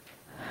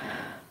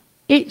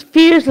It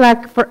feels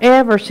like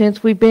forever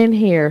since we've been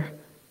here,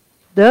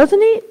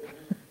 doesn't it?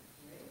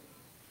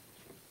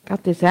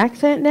 Got this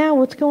accent now?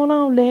 What's going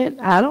on, Dad?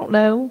 I don't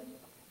know.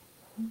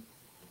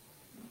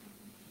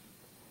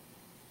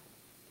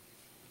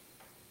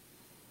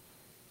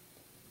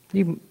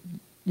 You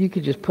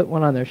could just put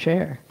one on their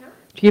chair. Do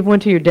you give one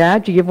to your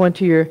dad? Do you give one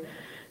to your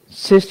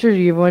sister? Do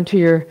you give one to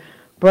your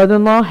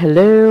brother-in-law?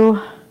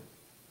 Hello.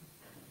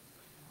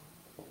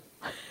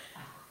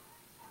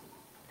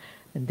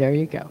 And there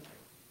you go.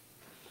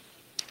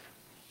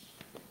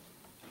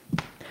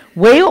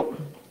 Well,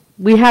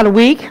 we had a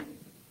week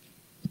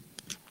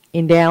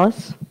in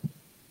Dallas.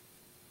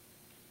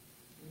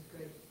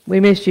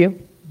 We missed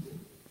you.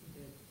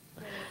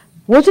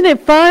 Wasn't it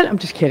fun? I'm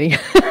just kidding.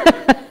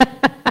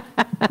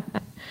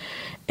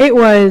 It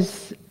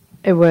was,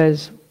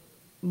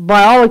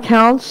 by all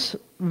accounts,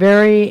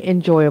 very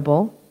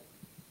enjoyable,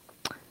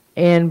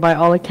 and by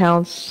all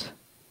accounts,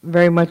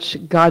 very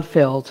much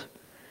God-filled.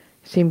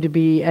 Seemed to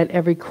be at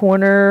every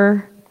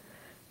corner.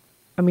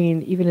 I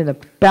mean, even in the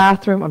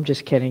bathroom. I'm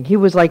just kidding. He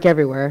was like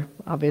everywhere,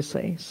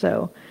 obviously.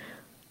 So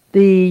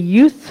the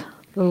youth,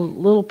 the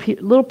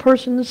little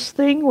person's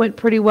thing went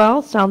pretty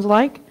well, sounds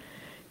like.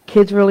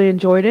 Kids really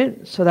enjoyed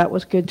it, so that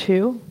was good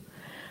too.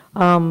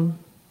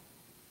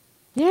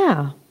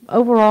 Yeah,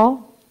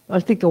 overall, I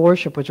think the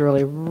worship was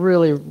really,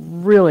 really,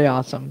 really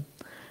awesome.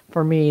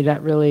 For me,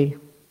 that really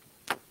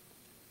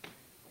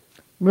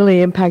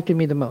impacted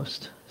me the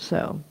most.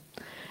 So,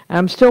 and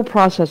I'm still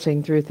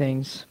processing through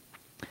things.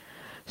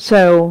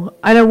 So,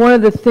 I know one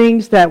of the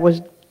things that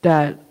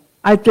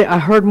I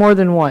heard more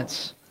than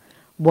once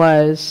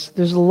was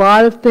there's a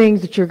lot of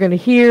things that you're going to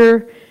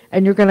hear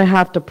and you're going to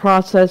have to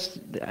process.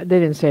 They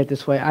didn't say it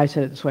this way. I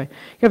said it this way.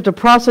 You have to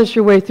process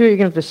your way through it. You're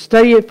going to have to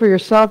study it for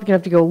yourself. You're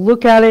going to have to go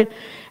look at it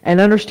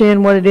and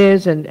understand what it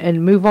is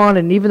and move on.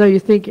 And even though you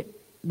think,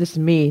 this is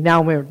me,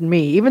 now I'm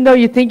me. Even though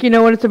you think you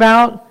know what it's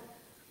about,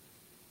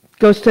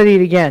 go study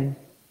it again.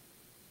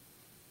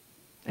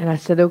 And I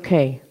said,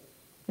 okay.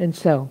 And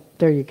so,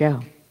 there you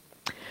go.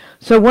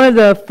 So one of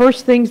the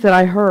first things that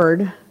I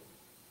heard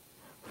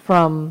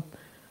from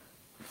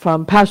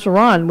Pastor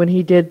Ron when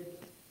he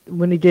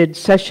did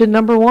session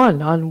number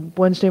 1 on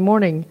Wednesday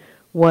morning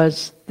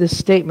was this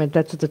statement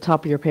that's at the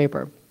top of your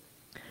paper.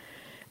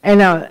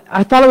 And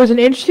I thought it was an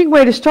interesting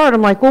way to start.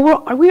 I'm like,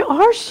 well, we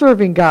are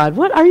serving God.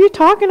 What are you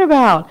talking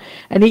about?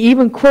 And he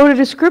even quoted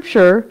a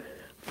scripture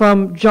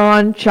from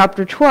John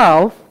chapter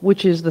 12,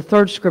 which is the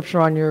third scripture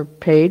on your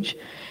page.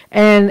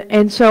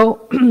 And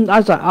so I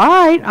was like, all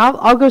right,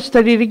 I'll go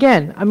study it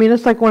again. I mean,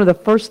 it's like one of the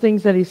first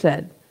things that he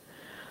said.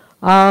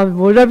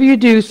 Whatever you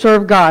do,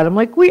 serve God. I'm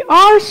like, we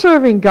are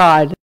serving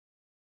God.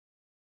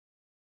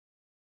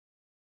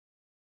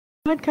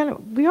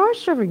 We are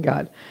serving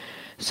God.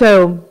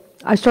 So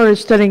I started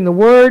studying the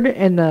word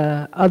and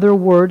the other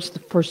words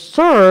for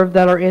serve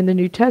that are in the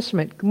New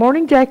Testament. Good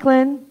morning,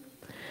 Declan.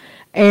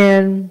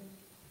 And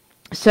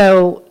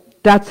so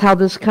that's how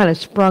this kind of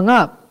sprung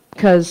up.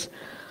 Because,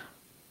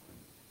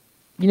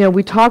 you know,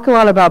 we talk a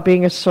lot about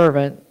being a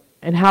servant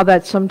and how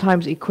that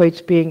sometimes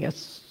equates being a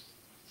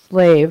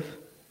slave.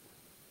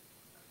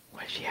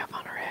 What does she have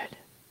on her head?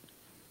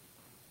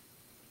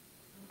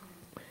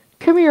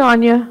 Come here,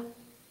 Anya.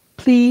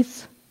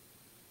 Please.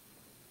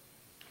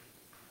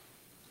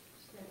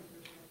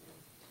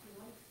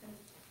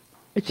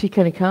 Is she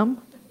going to come?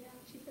 Yeah,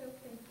 she said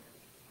okay.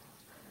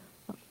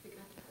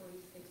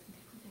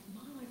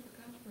 Mom, I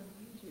forgot to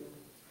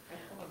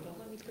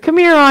remind you. Come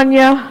here,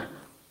 Anya.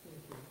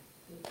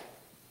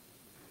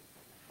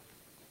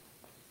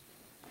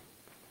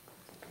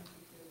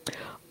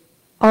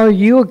 Are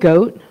you a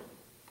goat?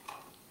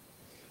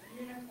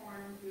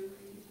 Unicorn, Goofy.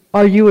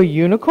 Are you a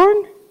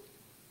unicorn?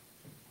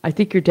 I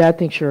think your dad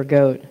thinks you're a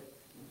goat.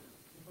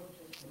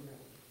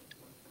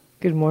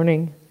 Good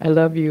morning. I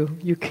love you.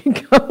 You can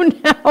go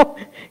now.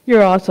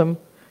 You're awesome.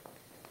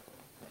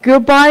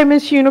 Goodbye,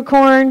 Miss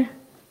Unicorn.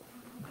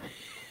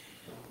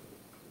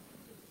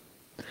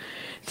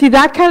 See,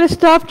 that kind of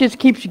stuff just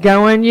keeps you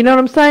going. You know what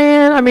I'm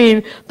saying? I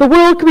mean, the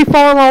world could be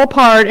falling all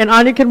apart, and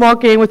Anya can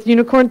walk in with the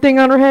unicorn thing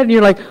on her head, and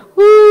you're like,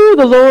 woo,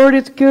 the Lord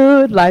is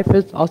good. Life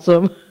is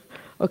awesome.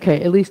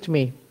 Okay, at least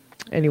me.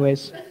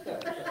 Anyways.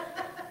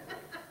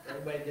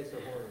 Everybody gets a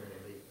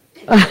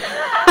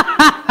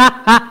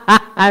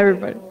horn.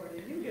 Everybody.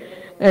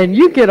 And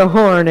you get a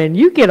horn, and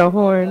you get a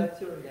horn.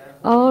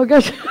 Oh,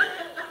 gosh.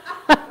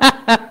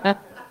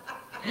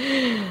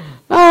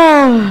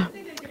 Oh,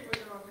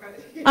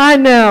 I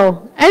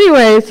know.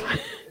 Anyways,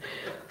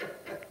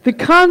 the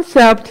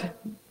concept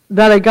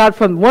that I got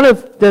from, one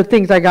of the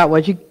things I got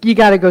was you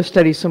got to go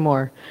study some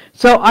more.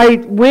 So I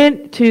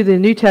went to the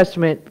New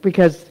Testament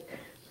because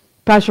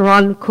Pastor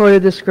Ron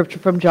quoted this scripture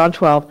from John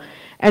 12.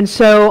 And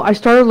so I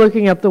started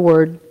looking up the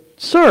word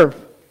serve,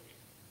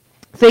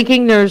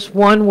 thinking there's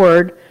one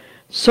word.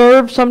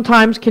 Serve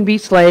sometimes can be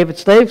slave.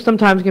 Slave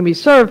sometimes can be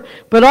serve.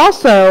 But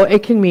also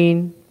it can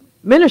mean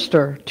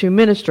minister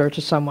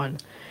to someone.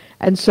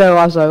 And so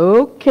I was like,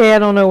 okay, I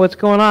don't know what's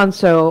going on.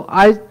 So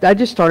I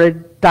just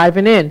started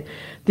diving in.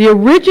 The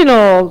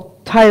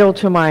original title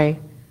to my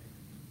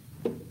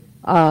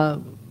uh,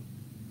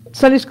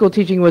 Sunday school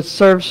teaching was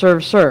serve,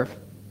 serve, serve.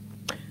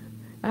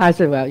 I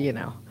said,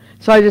 well,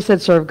 So I just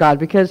said serve God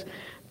because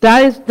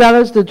that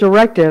is the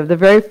directive, the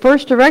very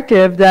first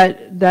directive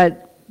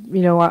that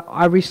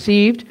I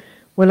received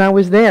when I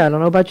was there. I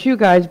don't know about you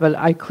guys, but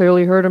I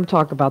clearly heard him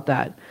talk about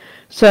that.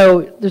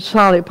 So there's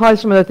probably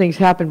some other things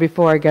happened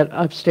before I got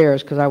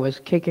upstairs because I was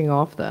kicking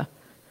off the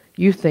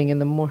youth thing in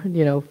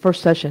the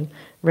first session,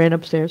 ran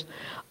upstairs.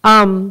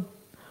 And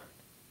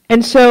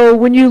so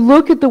when you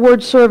look at the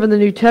word serve in the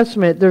New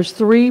Testament, there's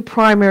 3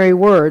 primary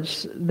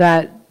words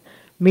that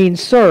mean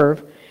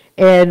serve.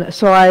 And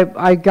so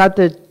I got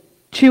the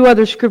 2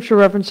 other scripture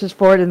references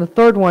for it, and the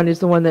third one is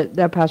the one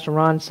that Pastor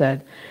Ron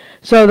said.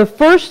 So the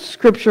first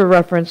scripture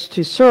reference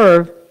to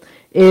serve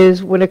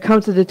is when it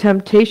comes to the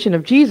temptation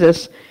of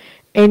Jesus,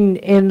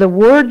 and the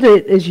word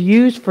that is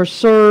used for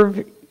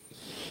serve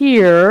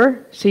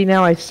here, see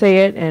now I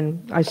say it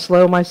and I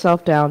slow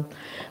myself down.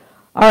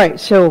 All right,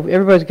 so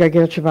everybody's got to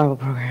get out your Bible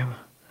program.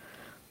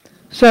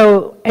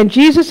 So, and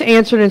Jesus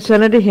answered and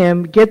said unto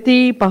him, Get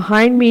thee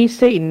behind me,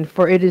 Satan,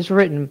 for it is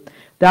written,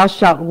 Thou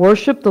shalt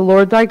worship the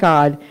Lord thy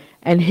God,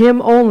 and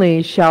him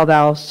only shalt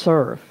thou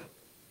serve.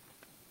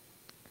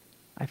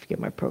 I forget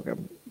my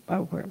Bible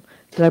program.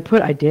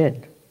 I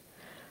did.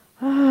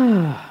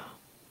 How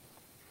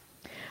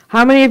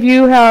many of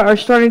you are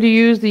starting to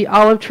use the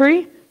olive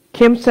tree?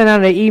 Kim sent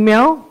out an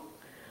email,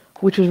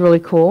 which was really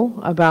cool,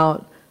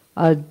 about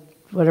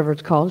whatever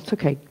it's called. It's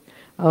okay.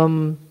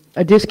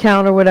 A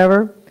discount or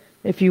whatever,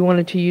 if you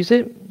wanted to use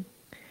it.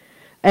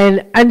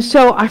 And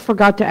so I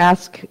forgot to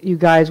ask you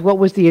guys, what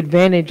was the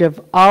advantage of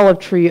olive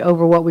tree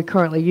over what we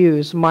currently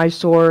use? My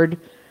Sword,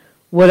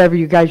 whatever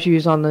you guys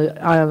use on the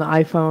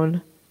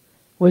iPhone.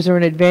 Was there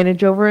an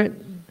advantage over it?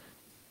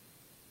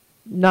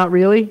 Not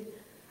really?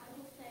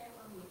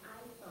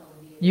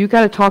 You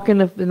got to talk in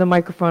the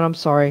microphone. I'm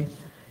sorry.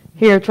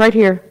 Here, it's right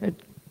here.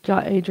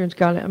 Adrian's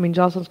got it.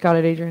 Jocelyn's got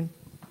it, Adrian.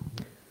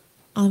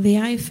 On the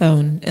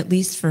iPhone, at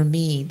least for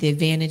me, the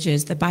advantage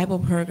is the Bible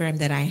program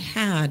that I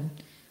had.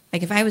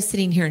 Like if I was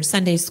sitting here in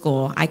Sunday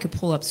school, I could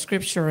pull up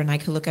scripture and I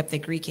could look up the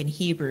Greek and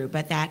Hebrew,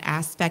 but that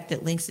aspect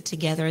that links it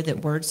together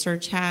that Word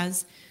Search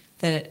has,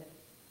 that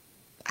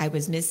I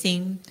was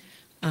missing,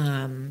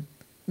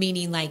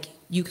 meaning like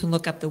you can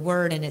look up the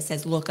word and it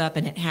says look up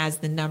and it has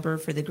the number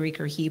for the Greek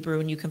or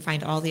Hebrew, and you can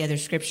find all the other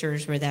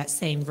scriptures where that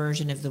same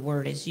version of the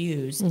word is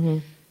used. Mm-hmm.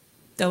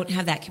 Don't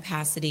have that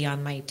capacity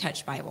on my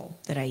Touch Bible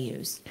that I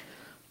use.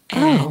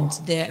 And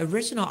the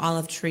original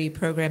Olive Tree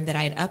program that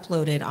I had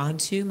uploaded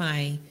onto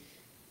my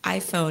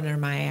iPhone or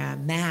my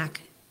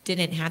Mac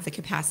didn't have the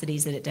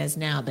capacities that it does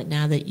now. But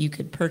now that you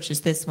could purchase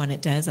this one,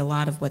 it does a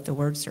lot of what the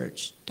Word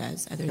Search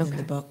does, other than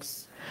the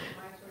books.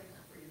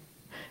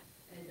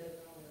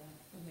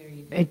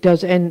 It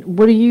does. And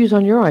what do you use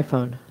on your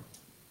iPhone?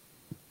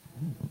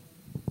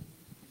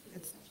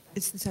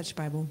 It's the Touch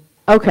Bible.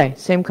 Okay,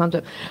 same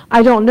concept.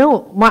 I don't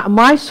know.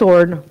 My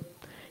Sword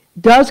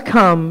does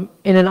come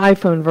in an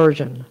iPhone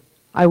version.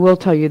 I will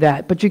tell you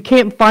that. But you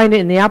can't find it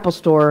in the Apple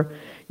Store.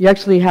 You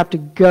actually have to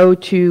go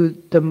to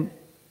the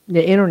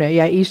internet,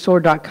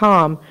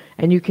 eSword.com,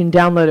 and you can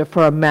download it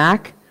for a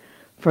Mac,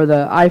 for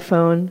the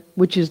iPhone,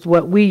 which is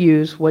what we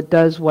use, what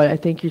does what I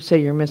think you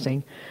say you're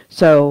missing.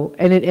 So,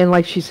 and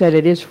like she said,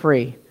 it is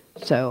free.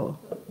 So,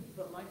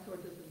 But my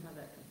Sword doesn't have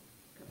that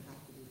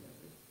capacity,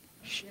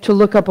 does it? To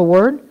look up a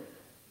word?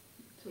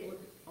 To look at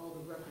all the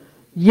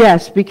references.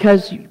 Yes,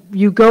 because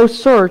you go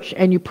search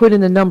and you put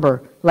in the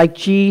number, like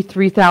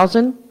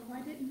G3000. Oh,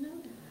 I didn't know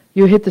that.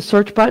 You hit the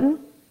search button,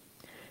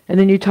 and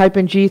then you type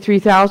in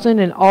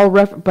G3000, and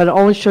but it'll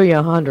only show you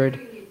 100. You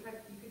can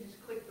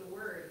just click the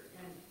word,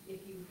 and if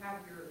you have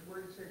your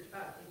word search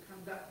up, it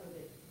comes up with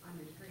it on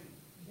your screen.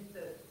 Hit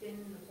the pin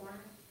in the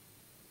corner.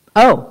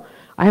 Oh,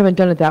 I haven't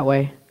done it that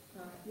way.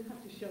 You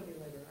have to show me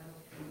later. I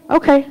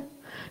don't. Okay.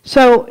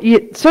 So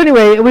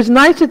anyway, it was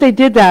nice that they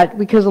did that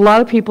because a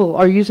lot of people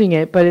are using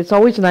it, but it's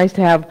always nice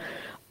to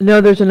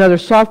know there's another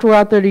software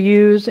out there to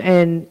use,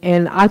 and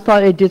I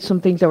thought it did some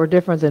things that were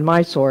different than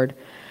my Sword,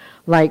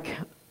 like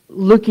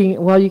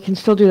you can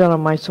still do that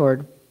on my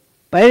Sword.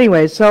 But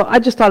anyway, so I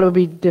just thought it would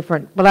be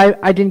different, but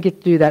I didn't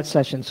get to do that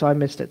session, so I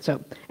missed it.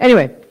 So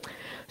anyway,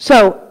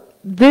 so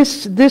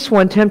this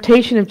one,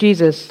 Temptation of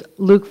Jesus,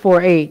 Luke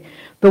 4:8,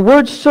 the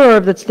word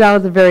serve that's down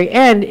at the very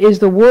end is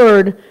the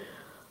word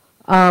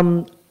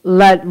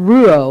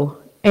latruo,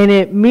 and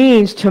it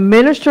means to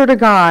minister to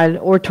God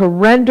or to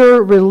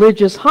render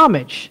religious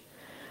homage.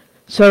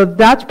 So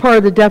that's part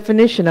of the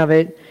definition of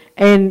it.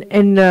 And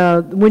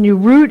when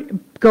you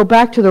go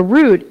back to the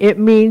root, it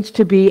means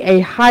to be a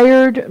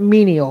hired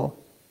menial.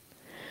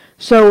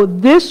 So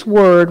this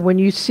word, when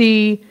you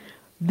see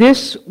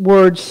this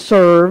word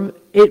serve,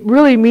 it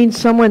really means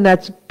someone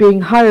that's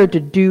being hired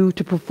to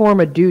perform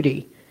a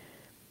duty,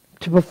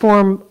 to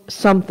perform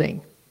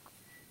something.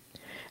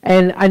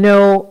 And I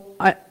know,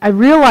 I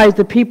realize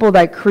the people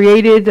that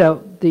created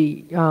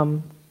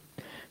the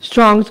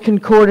Strong's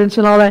Concordance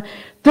and all that,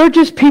 they're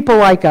just people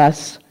like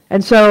us.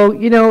 And so,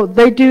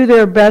 they do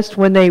their best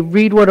when they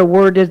read what a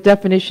word is,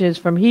 definition is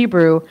from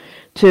Hebrew,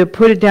 to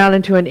put it down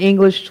into an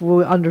English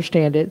will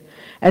understand it.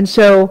 And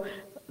so,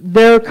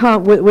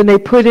 when they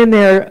put in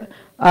there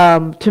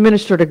to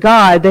minister to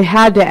God, they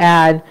had to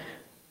add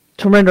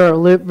to render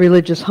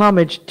religious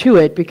homage to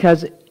it,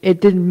 because it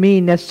didn't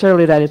mean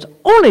necessarily that it's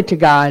only to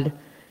God.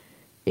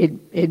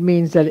 It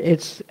means that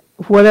it's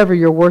whatever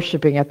you're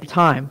worshiping at the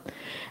time.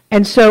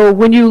 And so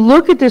when you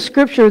look at this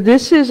scripture,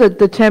 this is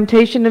the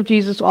temptation of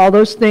Jesus, all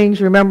those things.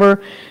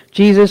 Remember,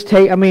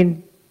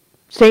 Satan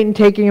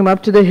taking him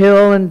up to the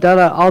hill and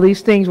all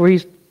these things where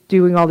he's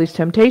doing all these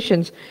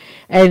temptations.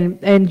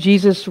 And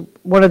Jesus,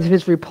 one of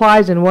his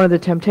replies and one of the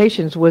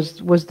temptations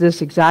was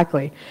this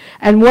exactly.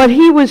 And what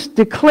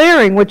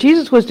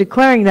Jesus was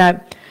declaring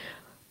that,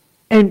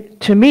 and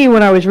to me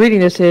when I was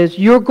reading this, is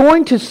you're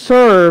going to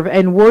serve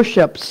and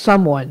worship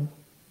someone.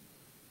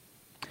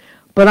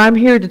 But I'm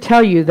here to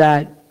tell you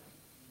that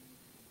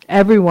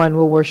everybody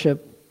will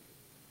worship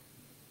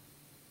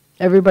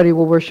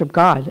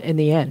God in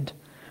the end.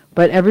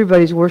 But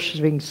everybody's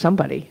worshiping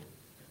somebody,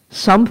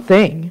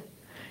 something.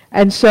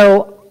 And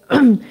so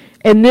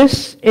in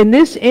this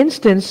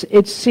instance,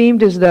 it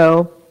seemed as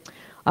though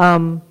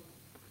the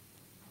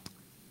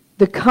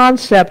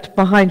concept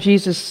behind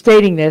Jesus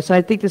stating this, and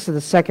I think this is the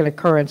second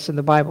occurrence in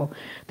the Bible.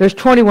 There's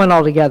 21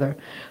 altogether,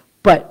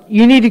 but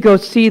you need to go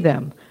see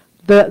them.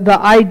 The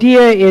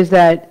idea is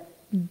that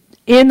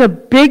in the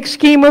big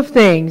scheme of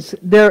things,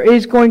 there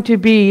is going to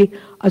be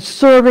a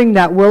serving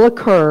that will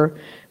occur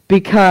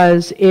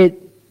because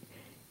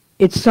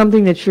it's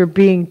something that you're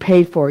being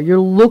paid for. You're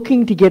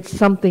looking to get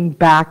something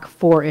back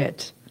for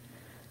it.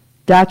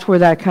 That's where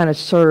that kind of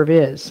serve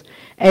is.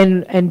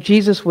 And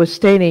Jesus was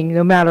stating,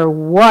 no matter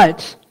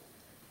what,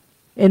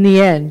 in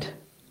the end,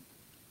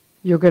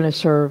 you're going to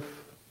serve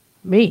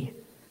me.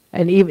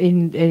 And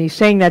he's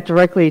saying that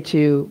directly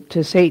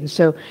to Satan.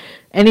 So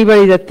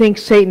anybody that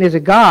thinks Satan is a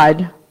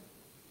god,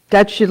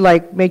 that should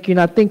make you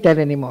not think that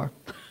anymore.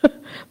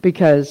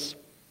 Because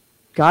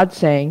God's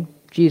saying,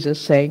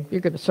 Jesus saying, you're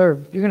going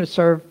to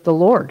serve the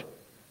Lord,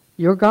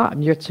 your God,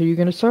 so you're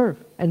going to serve.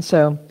 And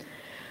so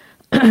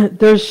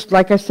there's,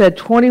 like I said,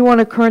 21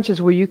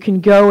 occurrences where you can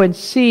go and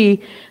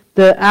see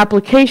the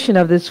application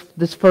of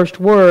this first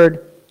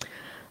word.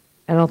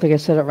 I don't think I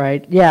said it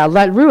right. Yeah,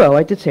 latruo,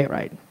 I did say it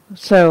right.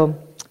 So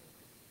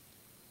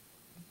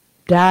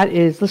that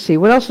is, let's see,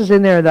 what else is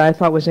in there that I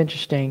thought was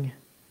interesting?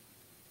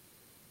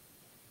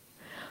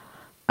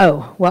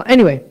 Oh, well,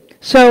 anyway,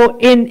 so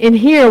in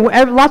here,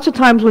 lots of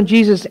times when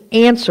Jesus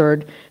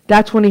answered,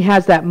 that's when he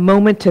has that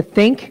moment to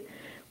think,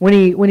 when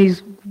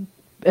he's,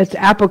 it's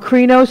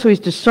apokrino, so he's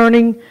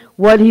discerning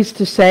what he's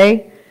to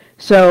say.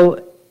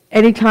 So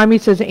anytime he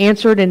says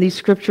answered in these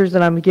scriptures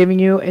that I'm giving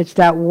you, it's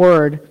that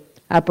word,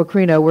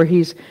 apokrino, where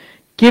he's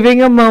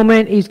giving a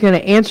moment, he's going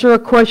to answer a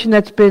question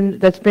that's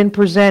been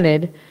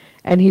presented,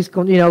 and he's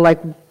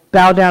going,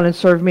 bow down and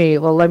serve me.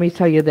 Well, let me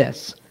tell you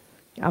this.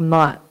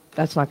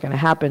 That's not going to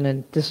happen,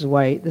 and this is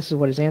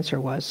what his answer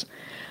was.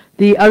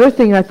 The other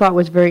thing I thought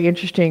was very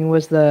interesting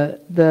was the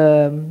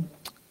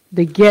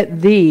get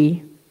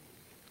thee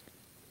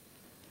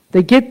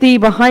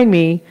behind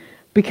me,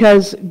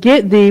 because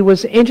get thee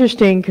was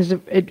interesting because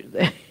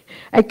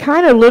it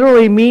kind of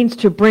literally means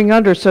to bring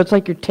under. So it's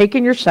like you're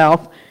taking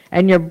yourself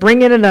and you're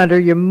bringing it under,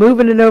 you're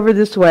moving it over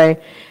this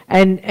way,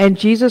 and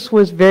Jesus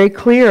was very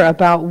clear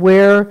about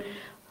where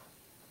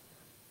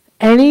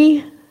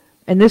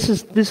and this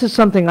is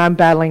something I'm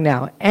battling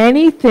now.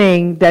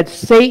 Anything that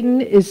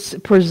Satan is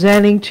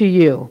presenting to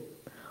you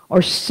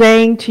or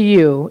saying to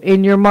you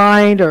in your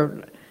mind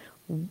or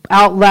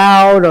out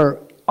loud or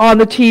on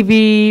the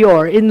TV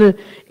or in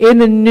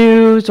the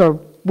news or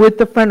with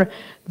the friend,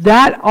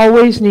 that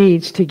always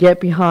needs to get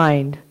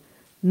behind,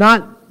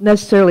 not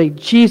necessarily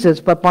Jesus,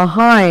 but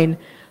behind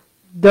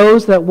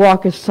those that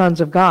walk as sons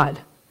of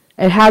God.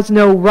 It has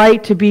no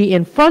right to be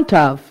in front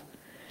of.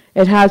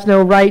 It has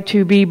no right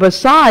to be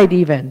beside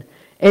even.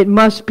 It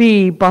must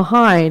be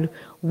behind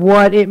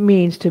what it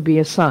means to be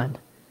a son.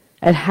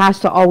 It has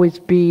to always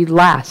be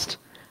last.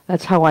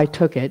 That's how I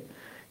took it.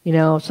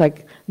 It's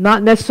like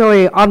not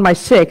necessarily on my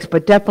six,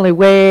 but definitely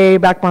way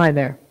back behind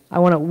there. I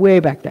want it way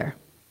back there.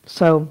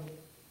 So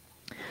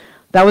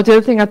that was the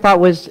other thing I thought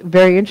was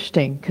very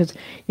interesting, because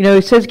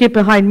he says get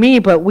behind me,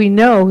 but we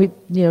know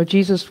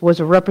Jesus was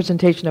a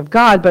representation of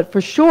God, but for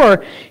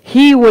sure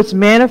he was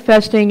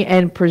manifesting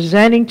and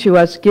presenting to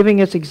us, giving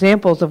us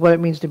examples of what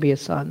it means to be a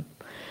son.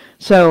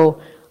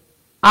 So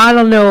I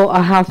don't know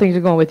how things are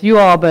going with you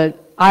all,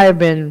 but I have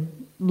been,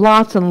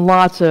 lots and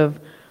lots of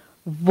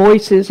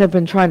voices have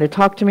been trying to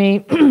talk to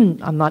me.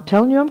 I'm not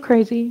telling you I'm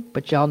crazy,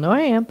 but y'all know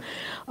I am.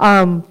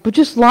 But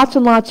just lots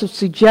and lots of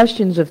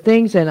suggestions of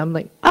things, and I'm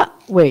like,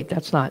 wait,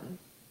 that's not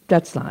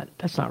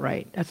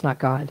right. That's not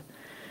God.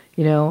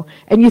 And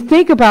you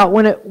think about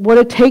what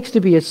it takes to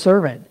be a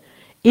servant.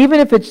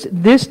 Even if it's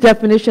this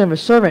definition of a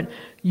servant,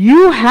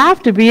 you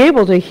have to be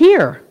able to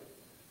hear,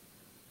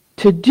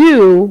 to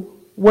do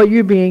what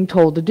you're being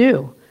told to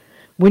do.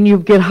 when you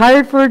get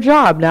hired for a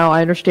job, now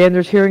I understand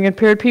there's hearing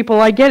impaired people,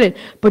 I get it,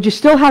 but you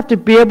still have to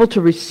be able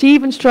to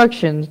receive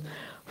instructions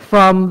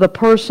from the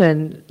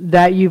person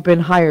that you've been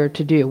hired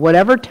to do.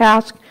 Whatever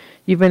task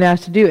you've been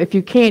asked to do, if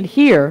you can't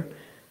hear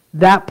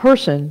that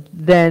person,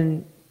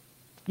 then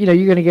you're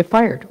going to get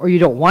fired. Or you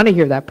don't want to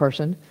hear that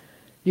person,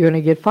 you're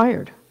going to get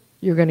fired.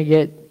 You're going to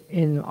get,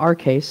 in our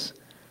case,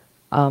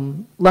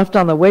 left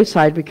on the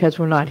wayside because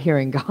we're not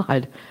hearing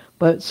God.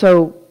 But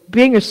so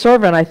being a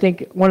servant, I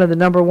think one of the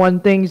number one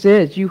things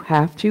is you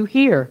have to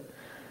hear.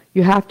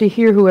 You have to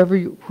hear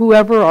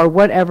whoever or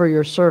whatever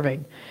you're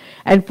serving.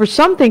 And for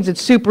some things,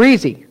 it's super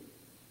easy.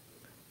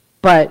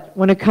 But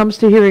when it comes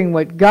to hearing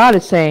what God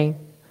is saying,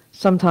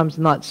 sometimes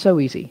not so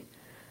easy.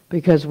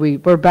 Because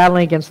we're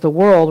battling against the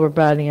world, we're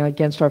battling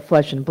against our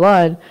flesh and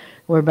blood,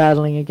 we're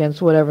battling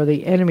against whatever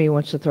the enemy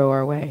wants to throw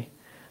our way.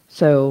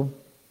 So,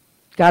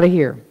 got to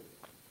hear.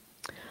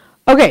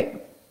 Okay.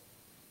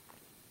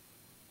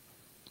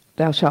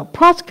 Thou shalt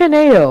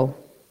proskuneo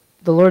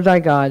the Lord thy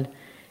God,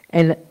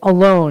 and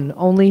alone,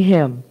 only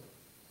him,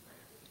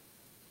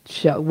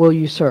 will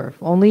you serve.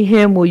 Only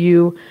him will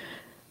you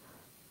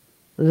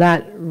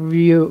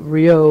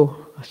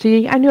rio.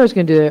 See, I knew I was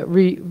going to do that.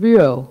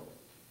 Rio.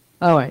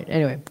 All right,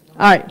 anyway.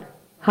 All right.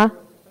 Huh?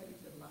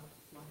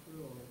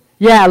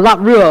 Yeah,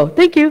 latruo.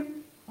 Thank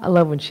you. I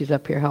love when she's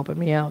up here helping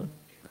me out.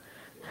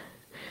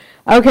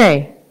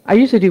 Okay. I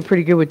usually do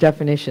pretty good with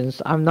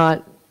definitions. I'm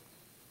not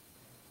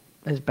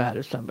as bad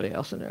as somebody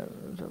else in there.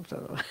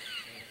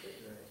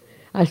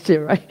 I see,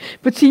 right?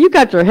 But see, you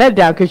got your head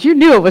down because you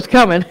knew it was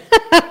coming.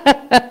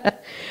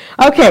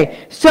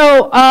 Okay,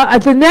 so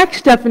the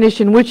next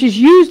definition, which is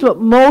used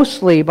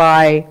mostly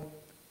by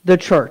the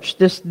church,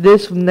 this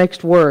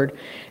next word,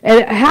 and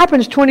it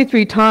happens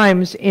 23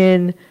 times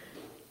in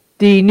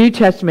the New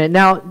Testament.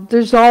 Now,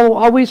 there's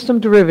always some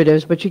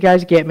derivatives, but you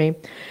guys get me.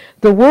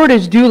 The word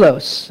is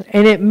doulos,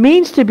 and it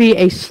means to be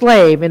a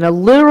slave in a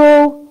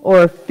literal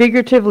or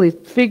figurative,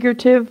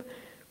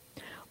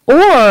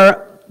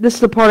 or, this is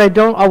the part I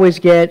don't always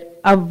get,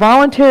 a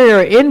voluntary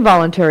or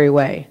involuntary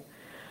way.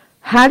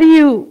 How do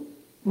you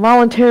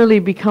voluntarily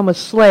become a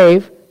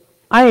slave?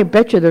 I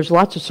bet you there's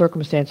lots of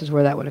circumstances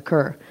where that would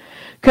occur.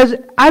 Because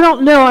I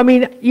don't know, I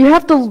mean, you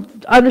have to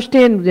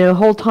understand the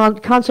whole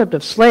concept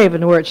of slave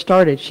and where it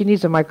started. She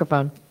needs a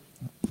microphone.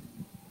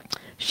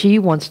 She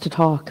wants to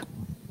talk.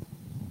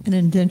 An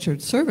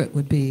indentured servant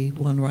would be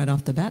one right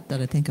off the bat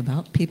that I think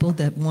about. People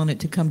that wanted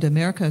to come to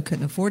America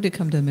couldn't afford to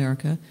come to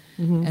America,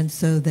 and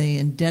so they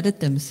indebted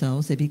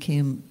themselves. They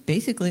became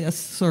basically a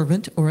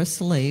servant or a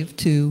slave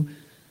to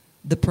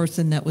the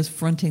person that was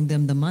fronting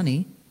them the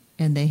money,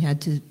 and they had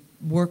to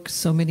work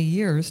so many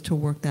years to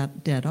work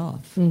that debt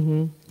off.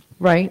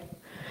 Right.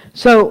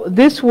 So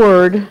this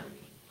word,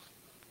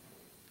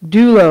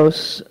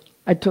 doulos,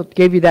 I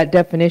gave you that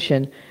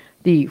definition.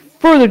 The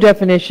further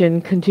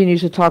definition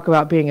continues to talk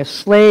about being a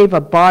slave,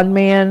 a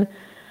bondman,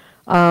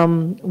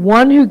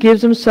 one who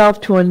gives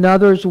himself to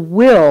another's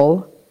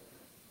will.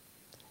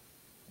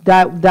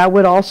 That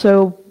would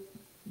also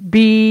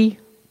be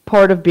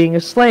part of being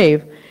a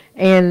slave,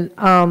 and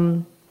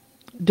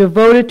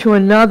devoted to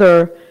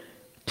another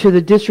to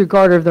the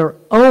disregard of their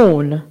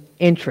own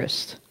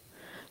interest.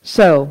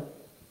 So,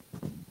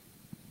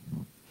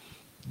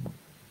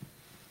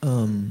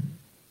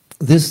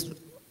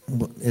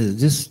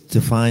 this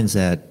defines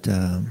that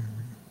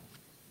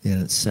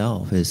in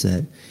itself, is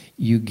that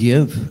you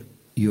give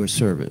your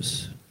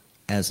service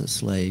as a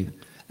slave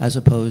as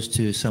opposed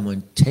to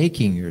someone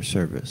taking your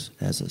service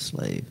as a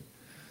slave.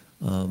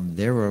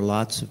 There were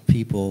lots of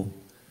people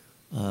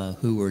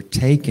who were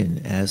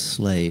taken as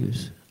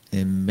slaves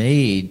and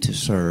made to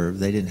serve.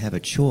 They didn't have a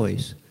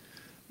choice.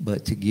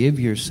 But to give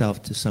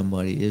yourself to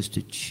somebody is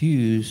to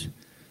choose,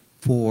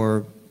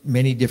 for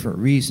many different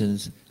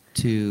reasons,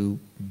 to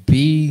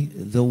be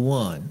the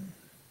one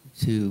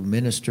to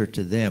minister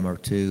to them, or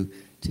to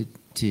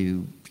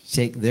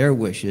take their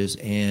wishes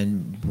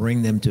and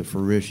bring them to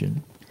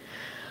fruition.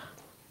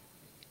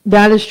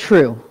 That is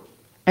true.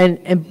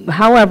 And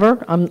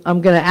however, I'm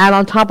going to add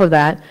on top of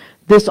that,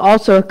 this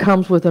also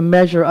comes with a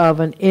measure of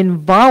an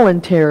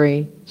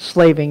involuntary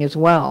slaving as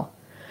well.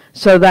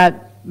 So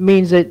that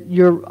means that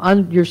you're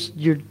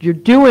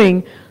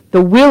doing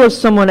the will of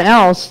someone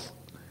else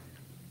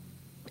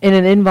in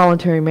an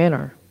involuntary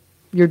manner.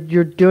 You're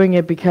doing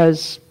it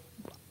because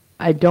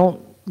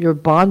you're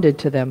bonded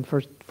to them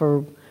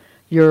for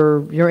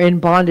you're in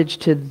bondage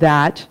to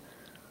that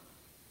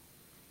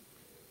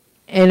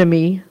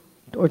enemy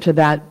or to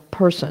that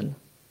person.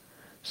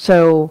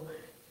 So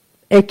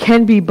it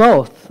can be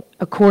both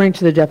according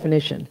to the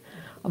definition.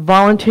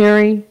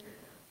 Voluntary,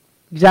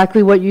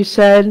 exactly what you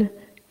said.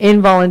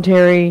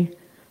 Involuntary,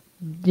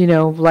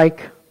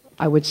 like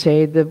I would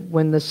say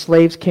when the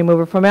slaves came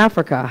over from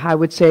Africa. I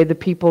would say the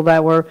people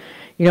that were,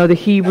 the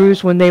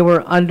Hebrews when they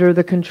were under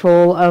the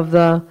control of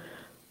the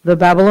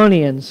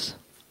Babylonians,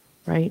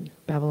 right?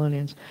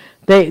 Babylonians.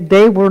 They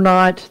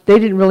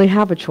didn't really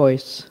have a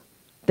choice.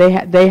 They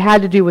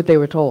had to do what they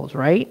were told,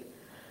 right?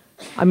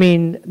 I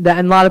mean, and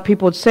a lot of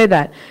people would say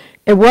that.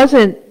 It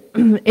wasn't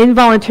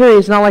involuntary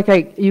is not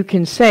like you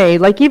can say,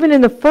 like even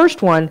in the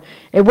first one,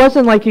 it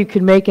wasn't like you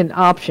could make an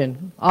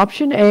option.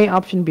 Option A,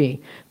 option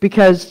B.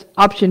 Because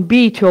option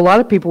B to a lot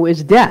of people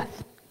is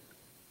death.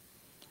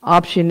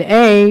 Option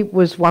A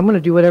was, well, I'm going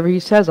to do whatever he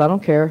says. I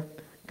don't care.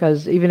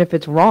 Because even if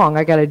it's wrong,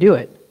 I got to do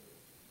it.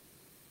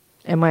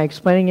 Am I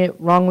explaining it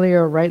wrongly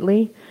or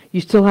rightly?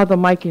 You still have the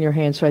mic in your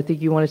hand, so I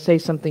think you want to say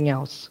something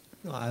else.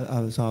 I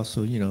was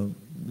also,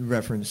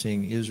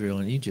 referencing Israel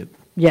and Egypt.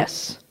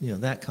 Yes.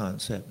 That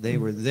concept. They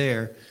were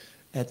there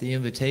at the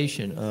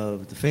invitation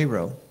of the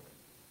Pharaoh,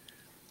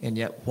 and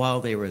yet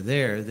while they were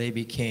there, they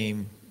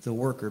became the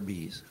worker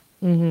bees.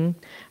 Mm-hmm.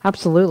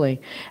 Absolutely.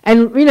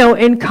 And,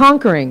 in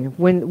conquering,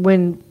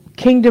 when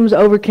kingdoms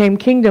overcame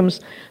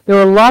kingdoms, there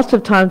were lots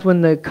of times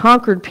when the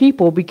conquered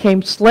people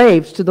became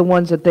slaves to the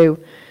ones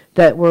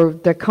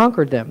that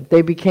conquered them.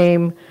 They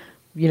became,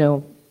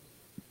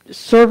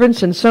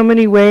 servants in so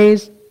many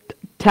ways,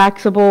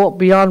 taxable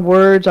beyond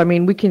words. I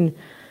mean, we can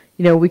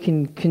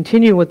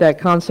continue with that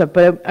concept,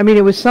 but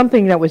it was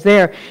something that was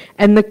there.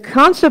 And the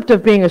concept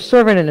of being a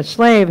servant and a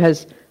slave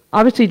has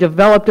obviously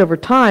developed over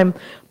time,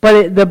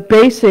 but the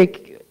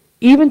basic,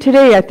 even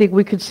today, I think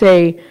we could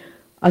say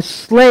a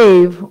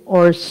slave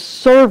or a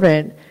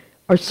servant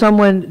or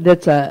someone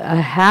that's a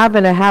have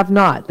and a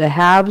have-not. The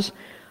haves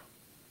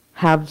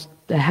have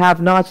the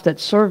have-nots that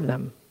serve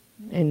them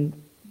in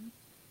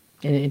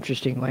an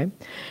interesting way.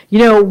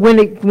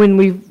 When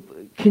we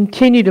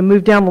continue to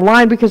move down the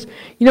line, because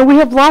we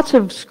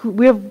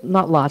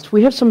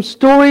have some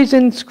stories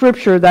in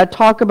Scripture that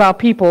talk about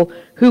people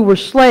who were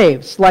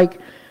slaves, like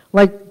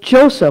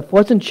Joseph.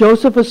 Wasn't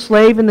Joseph a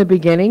slave in the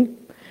beginning?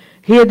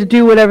 He had to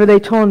do whatever they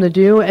told him to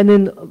do, and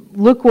then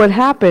look what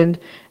happened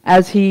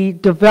as he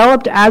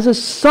developed as a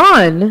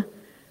son,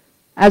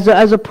 as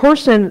a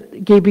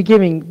person,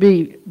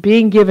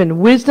 being given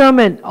wisdom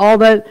and all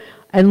that,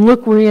 and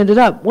look where he ended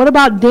up. What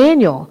about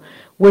Daniel?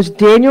 Was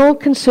Daniel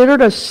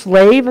considered a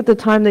slave at the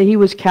time that he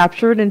was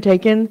captured and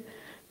taken?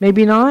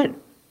 Maybe not.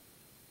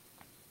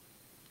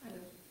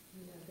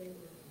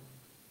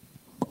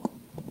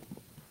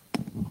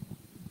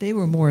 They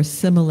were more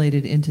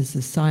assimilated into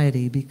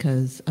society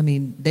because,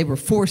 they were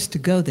forced to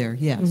go there,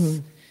 yes. Mm-hmm.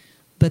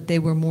 But they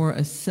were more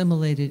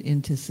assimilated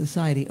into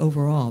society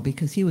overall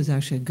because he was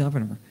actually a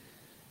governor.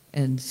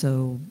 And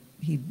so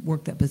he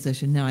worked that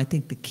position. Now, I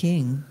think the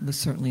king was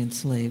certainly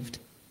enslaved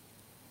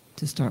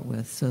to start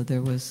with. So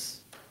there was...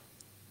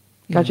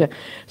 Gotcha.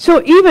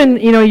 So even,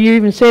 you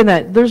even say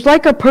that, there's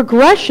like a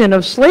progression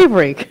of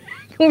slavery.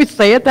 Can we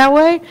say it that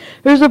way?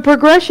 There's a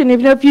progression.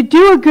 If you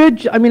do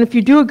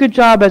a good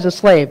job as a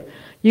slave,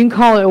 you can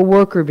call it a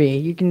worker bee.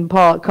 You can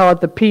call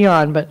it the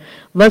peon, but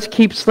let's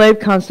keep slave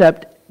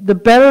concept. The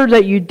better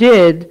that you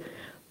did,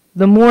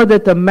 the more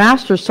that the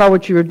master saw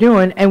what you were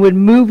doing and would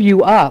move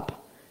you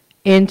up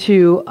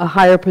into a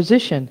higher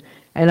position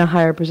and a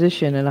higher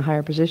position and a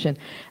higher position.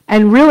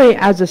 And really,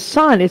 as a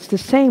son, it's the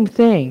same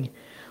thing.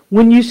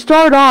 When you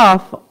start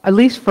off, at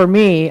least for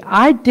me,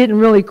 I didn't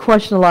really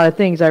question a lot of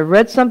things. I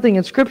read something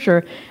in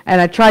Scripture, and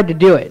I tried to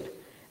do it.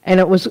 And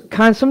it was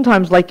kind of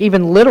sometimes like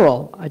even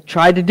literal. I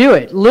tried to do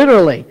it,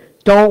 literally.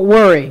 Don't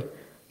worry.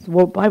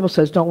 Well, the Bible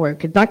says don't worry.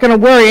 I'm not going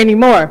to worry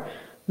anymore.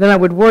 Then I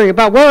would worry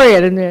about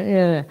worrying.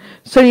 And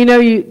so,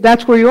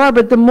 that's where you are.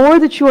 But the more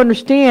that you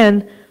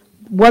understand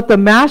what the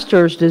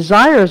master's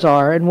desires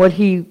are and what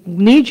he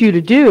needs you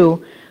to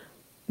do,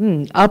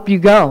 up you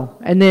go.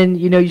 And then,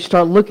 you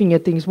start looking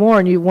at things more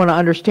and you want to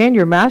understand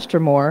your master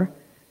more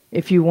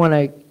if you want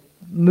to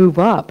move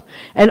up.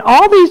 And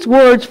all these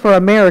words for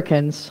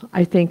Americans,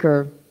 I think,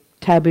 are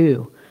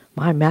taboo.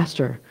 My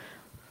master.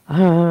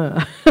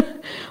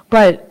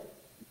 But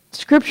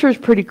Scripture is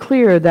pretty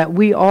clear that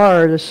we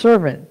are the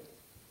servant.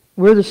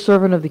 We're the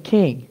servant of the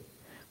king.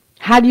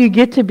 How do you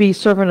get to be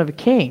servant of a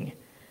king?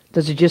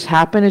 Does it just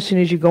happen as soon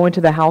as you go into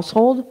the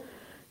household?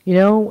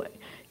 You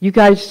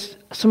guys,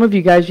 some of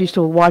you guys used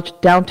to watch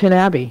Downton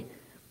Abbey.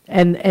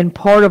 And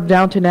part of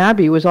Downton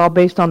Abbey was all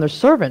based on their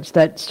servants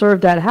that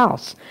served that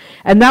house.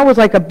 And that was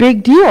like a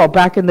big deal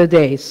back in the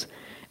days.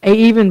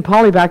 Even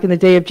probably back in the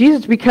day of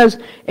Jesus. Because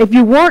if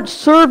you weren't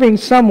serving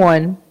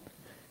someone,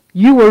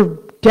 you were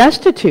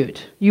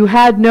destitute. You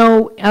had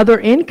no other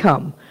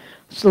income.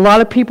 So a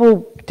lot of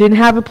people didn't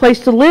have a place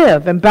to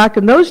live. And back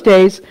in those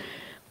days,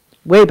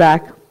 way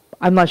back,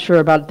 I'm not sure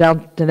about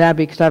Downton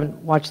Abbey because I haven't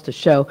watched the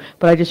show,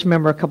 but I just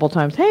remember a couple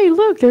times, hey,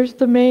 look, there's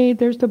the maid,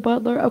 there's the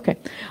butler. Okay.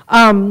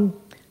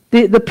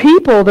 The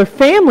people, their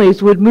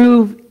families would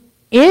move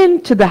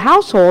into the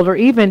household or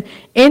even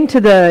into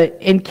the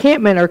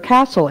encampment or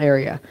castle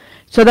area.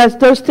 So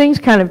those things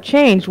kind of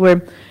changed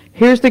where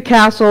here's the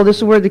castle, this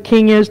is where the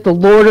king is, the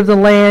lord of the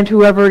land,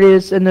 whoever it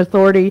is in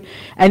authority,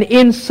 and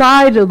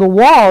inside of the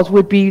walls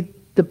would be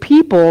the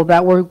people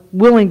that were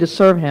willing to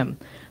serve him,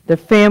 the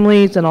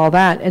families and all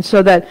that. And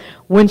so that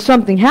when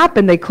something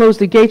happened, they closed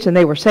the gates and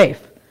they were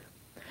safe.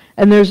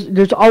 And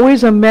there's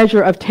always a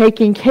measure of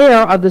taking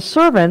care of the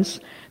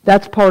servants.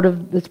 That's part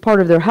of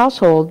their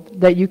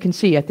household that you can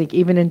see, I think,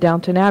 even in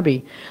Downton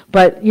Abbey.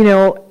 But,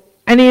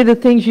 any of the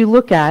things you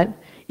look at,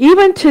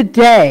 even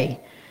today,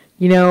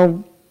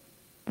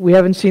 we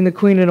haven't seen the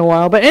Queen in a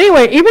while. But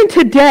anyway, even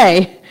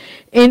today,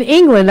 in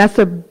England, that's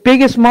the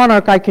biggest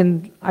monarch I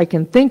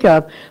can think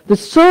of. The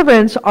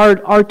servants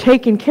are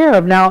taken care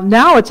of.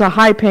 Now it's a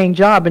high-paying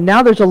job, and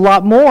now there's a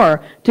lot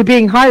more to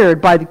being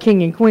hired by the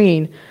King and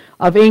Queen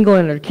of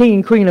England or King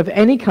and Queen of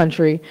any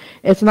country.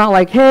 It's not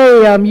like,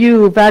 hey,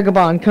 you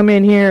vagabond, come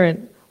in here,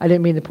 and I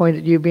didn't mean to point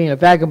at you being a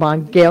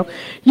vagabond, Gail.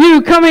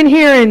 You come in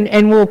here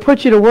and we'll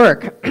put you to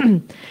work.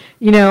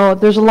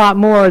 There's a lot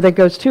more that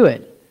goes to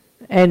it.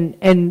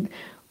 And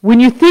when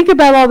you think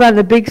about all that in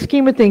the big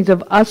scheme of things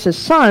of us as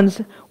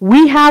sons,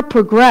 we have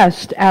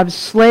progressed as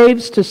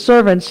slaves to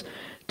servants,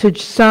 to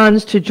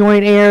sons, to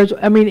joint heirs.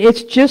 I mean,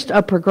 it's just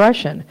a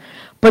progression.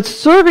 But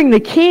serving the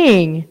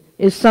king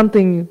is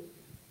something,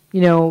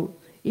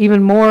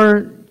 even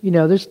more,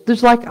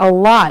 there's like a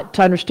lot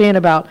to understand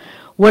about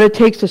what it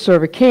takes to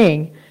serve a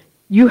king.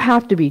 You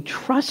have to be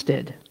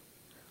trusted.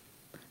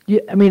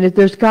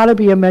 There's got to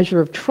be a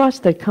measure of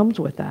trust that comes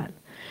with that.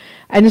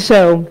 And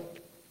so,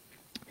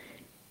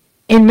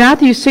 in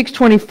Matthew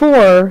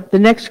 6:24, the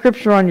next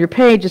scripture on your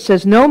page, it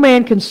says, no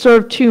man can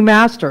serve two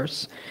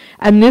masters.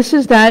 And this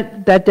is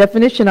that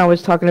definition I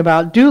was talking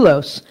about,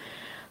 doulos.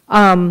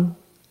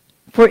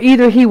 For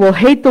either he will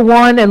hate the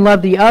one and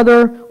love the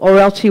other, or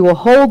else he will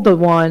hold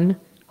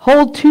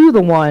to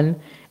the one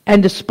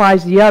and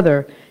despise the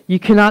other. You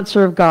cannot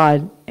serve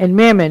God and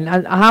mammon.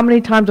 How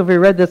many times have we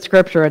read this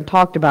scripture and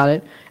talked about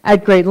it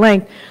at great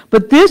length?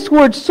 But this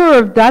word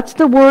serve, that's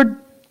the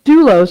word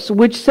doulos,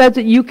 which says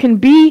that you can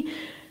be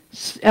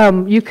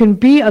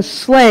a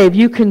slave.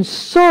 You can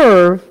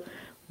serve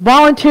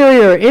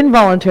voluntarily or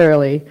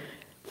involuntarily,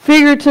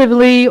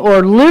 figuratively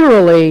or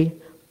literally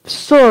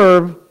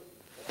serve,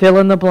 fill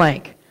in the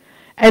blank.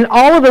 And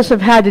all of us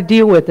have had to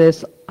deal with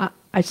this.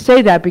 I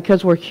say that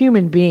because we're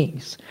human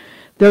beings.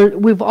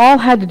 We've all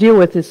had to deal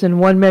with this in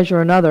one measure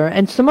or another,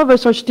 and some of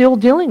us are still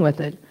dealing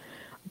with it,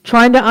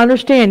 trying to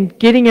understand,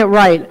 getting it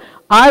right.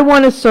 I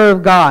want to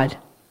serve God.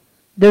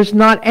 There's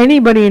not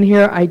anybody in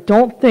here, I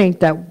don't think,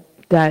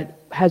 that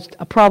has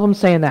a problem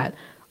saying that.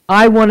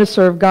 I want to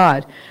serve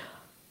God.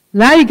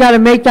 Now you got to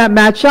make that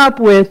match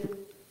up with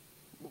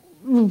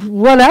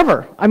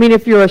whatever.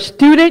 If you're a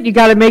student, you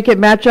got to make it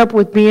match up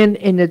with being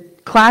in the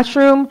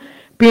classroom,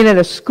 being at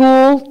a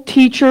school,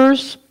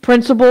 teachers,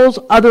 principals,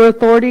 other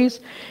authorities.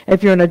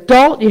 If you're an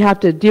adult, you have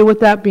to deal with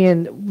that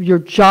being your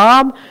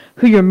job,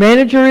 who your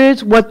manager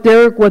is, what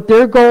their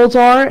goals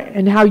are,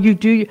 and how you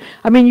do.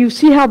 You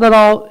see how that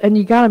all, and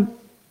you got to,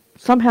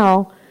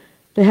 somehow,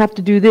 they have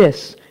to do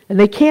this. And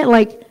they can't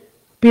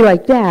be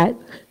like that.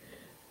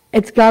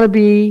 It's got to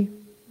be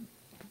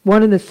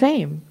one and the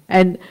same.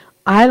 And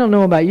I don't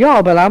know about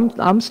y'all, but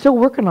I'm still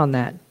working on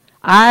that.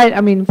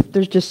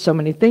 There's just so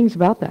many things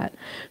about that.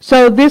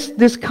 So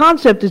this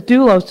concept is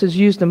doulos is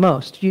used the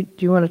most. Do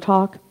you want to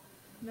talk?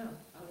 No.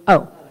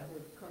 Oh.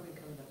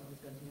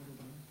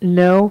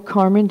 No,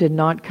 Carmen did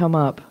not come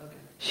up. Okay.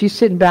 She's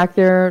sitting back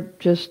there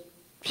just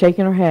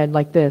shaking her head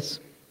like this.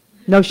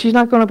 No, she's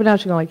not going up and down.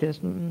 She's going like this.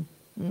 Mm-mm,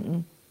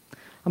 mm-mm.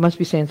 I must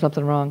be saying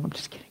something wrong. I'm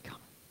just kidding.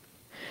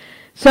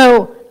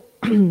 So,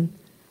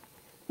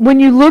 when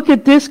you look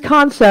at this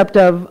concept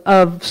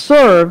of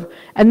serve,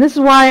 and this is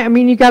why,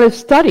 you got to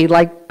study,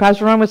 like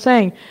Pastor Ron was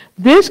saying,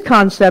 this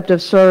concept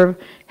of serve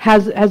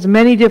has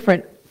many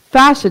different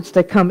facets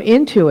that come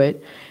into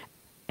it,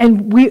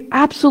 and we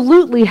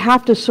absolutely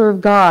have to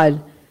serve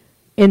God,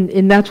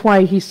 and that's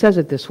why he says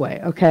it this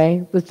way,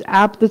 okay?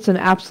 That's an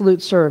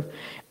absolute serve.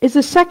 Is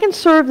the second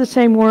serve the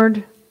same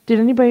word? Did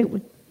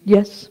anybody,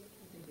 yes?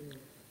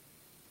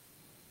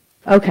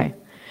 Okay.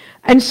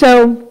 And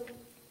so,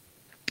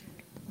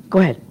 go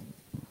ahead.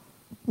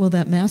 Well,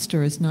 that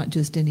master is not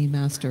just any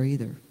master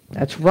either.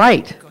 That's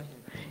right.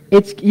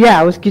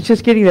 I was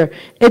just getting there.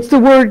 It's the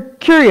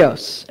word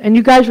kurios. And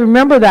you guys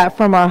remember that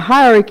from our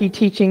hierarchy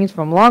teachings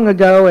from long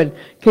ago and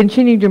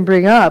continue to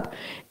bring up.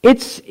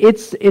 It's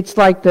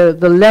like the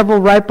level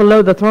right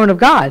below the throne of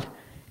God.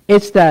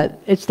 It's that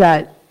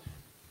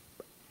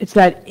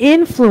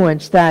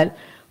influence, that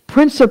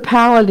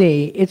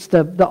principality, it's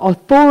the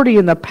authority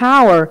and the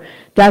power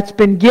that's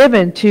been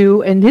given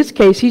to, in this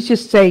case, he's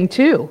just saying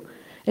two.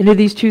 And to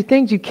these two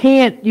things, you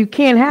can't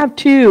have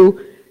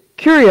two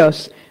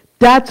kurios.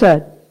 That's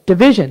a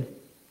division.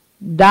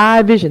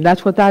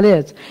 That's what that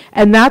is.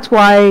 And that's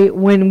why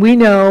when we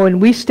know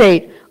and we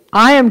state,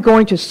 I am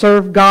going to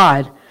serve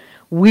God,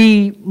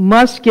 we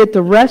must get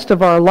the rest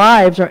of our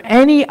lives or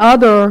any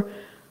other,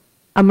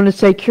 I'm going to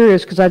say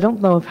curious because I don't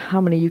know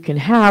how many you can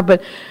have,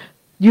 but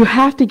you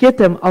have to get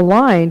them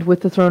aligned with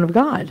the throne of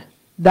God.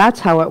 That's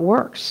how it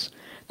works.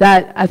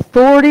 That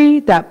authority,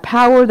 that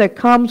power that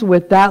comes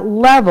with that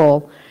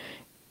level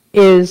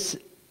is,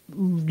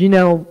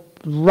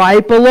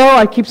 right below,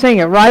 I keep saying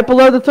it, right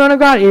below the throne of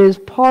God. It is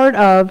part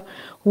of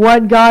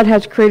what God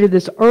has created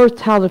this earth,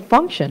 how to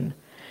function.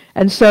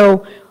 And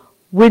so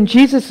when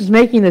Jesus is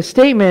making this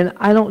statement,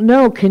 I don't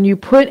know, can you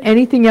put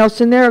anything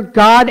else in there?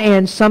 God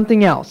and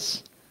something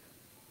else.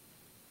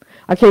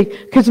 Okay,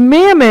 because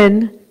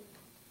mammon,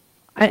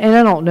 and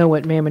I don't know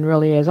what mammon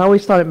really is. I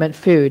always thought it meant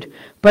food,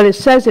 but it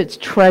says it's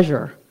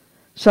treasure.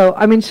 So,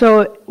 I mean,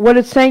 so what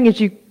it's saying is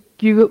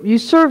you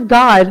serve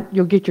God,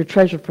 you'll get your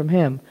treasure from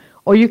him.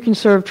 Or you can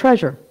serve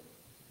treasure.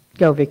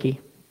 Go, Vicky.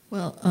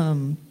 Well,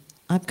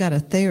 I've got a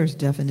Thayer's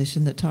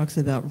definition that talks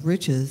about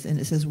riches, and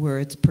it says where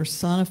it's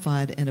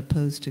personified and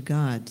opposed to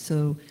God.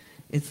 So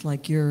it's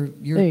like you're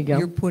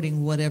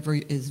putting whatever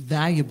is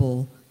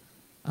valuable.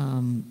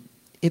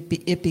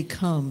 It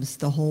becomes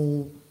the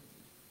whole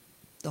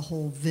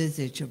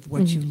visage of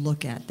what you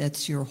look at.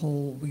 That's your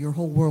whole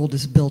world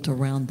is built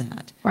around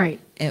that. Right.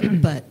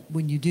 But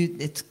when you do,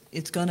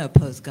 it's going to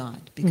oppose God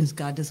because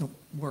God doesn't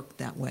work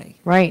that way.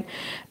 Right.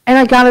 And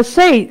I got to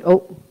say,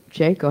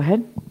 Jay, go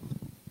ahead.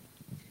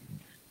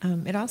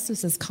 It also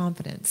says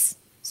confidence.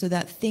 So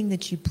that thing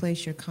that you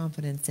place your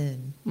confidence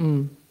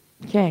in.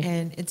 Okay.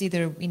 And it's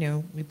either,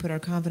 we put our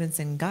confidence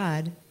in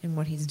God and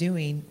what he's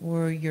doing,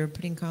 or you're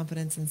putting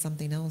confidence in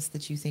something else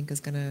that you think is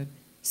going to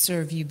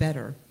serve you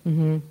better.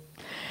 Mm-hmm.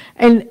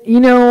 And,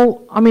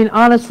 I mean,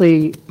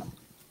 honestly,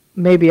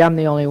 maybe I'm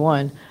the only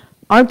one.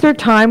 Aren't there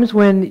times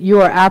when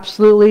you are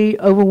absolutely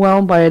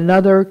overwhelmed by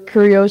another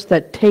kurios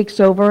that takes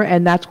over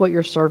and that's what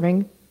you're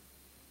serving?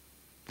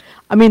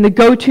 I mean, the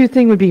go-to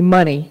thing would be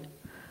money,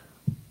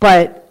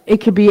 but it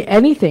could be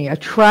anything. A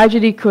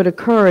tragedy could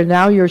occur and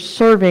now you're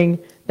serving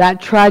that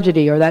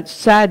tragedy or that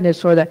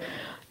sadness or that,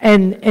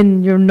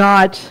 and you're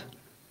not,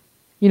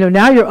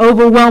 now you're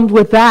overwhelmed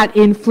with that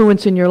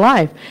influence in your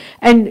life.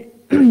 And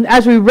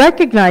as we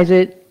recognize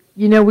it,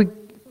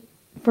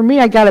 for me,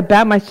 I got to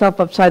bat myself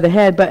upside the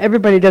head, but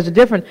everybody does it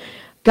different.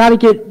 Got to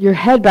get your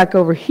head back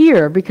over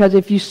here, because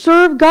if you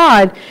serve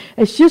God,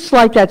 it's just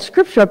like that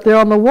scripture up there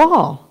on the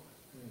wall.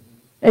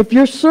 If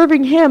you're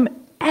serving him,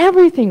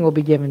 everything will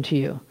be given to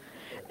you.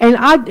 And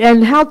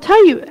I'll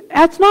tell you,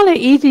 that's not an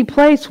easy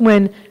place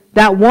when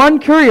that one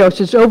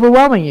kurios is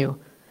overwhelming you.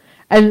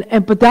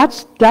 But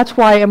that's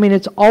why, I mean,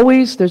 there's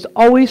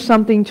always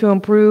something to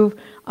improve,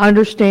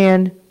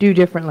 understand, do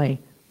differently.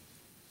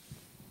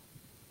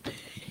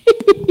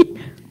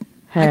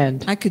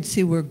 I could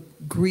see where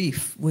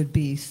grief would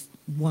be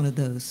one of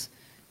those.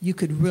 You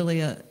could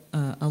really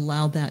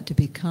allow that to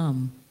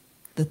become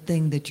the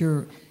thing that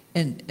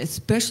and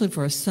especially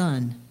for a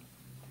son,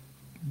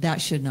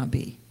 that should not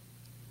be.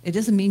 It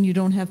doesn't mean you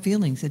don't have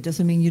feelings. It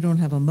doesn't mean you don't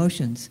have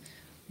emotions.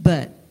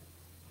 But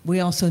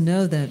we also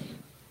know that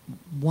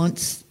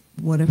once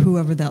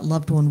whoever that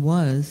loved one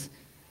was,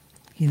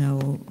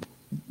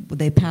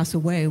 they pass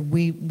away,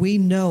 we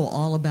know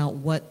all about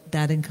what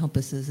that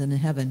encompasses in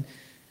heaven.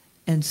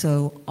 And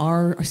so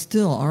our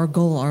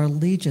goal, our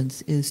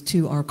allegiance is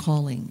to our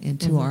calling and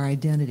to our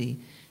identity.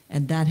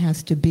 And that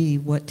has to be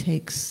what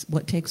takes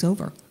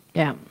over.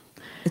 Yeah.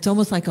 It's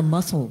almost like a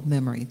muscle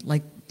memory,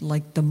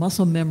 like the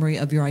muscle memory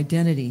of your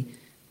identity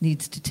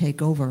needs to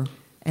take over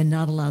and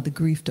not allow the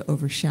grief to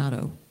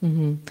overshadow.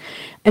 Mm-hmm.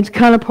 It's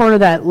kind of part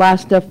of that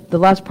the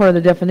last part of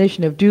the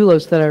definition of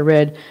doulos that I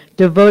read,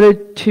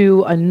 devoted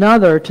to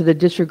another to the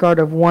disregard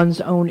of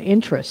one's own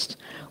interest.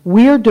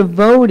 We are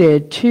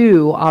devoted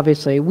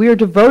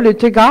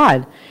to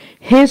God,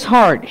 his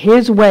heart,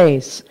 his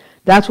ways.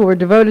 That's what we're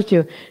devoted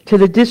to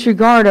the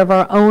disregard of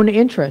our own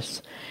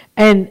interests.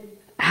 And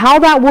how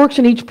that works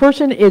in each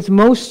person is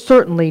most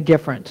certainly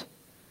different.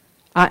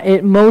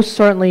 It most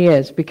certainly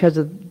is, because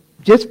of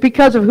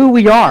who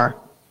we are.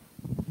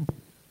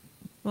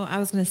 Well, I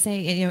was going to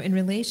say, in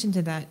relation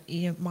to that,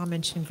 Mom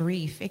mentioned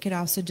grief. It could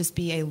also just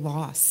be a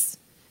loss.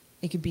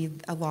 It could be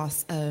a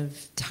loss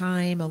of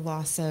time, a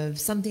loss of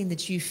something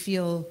that you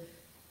feel,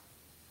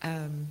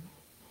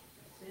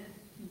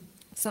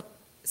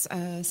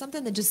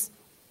 something that just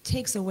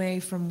takes away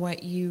from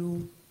what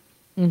you,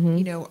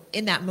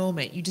 in that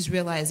moment, you just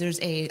realize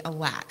there's a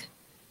lack,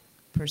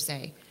 per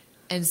se.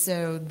 And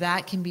so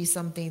that can be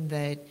something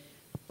that,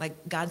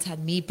 like, God's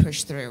had me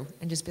push through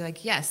and just be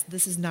like, yes,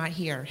 this is not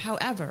here.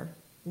 However,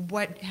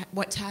 what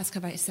task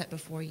have I set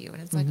before you?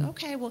 And it's like,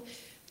 okay, well,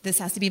 this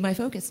has to be my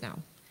focus now.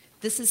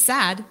 This is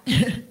sad.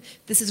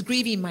 This is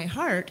grieving my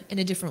heart in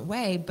a different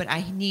way, but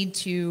I need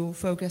to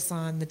focus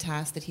on the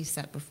task that he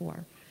set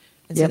before.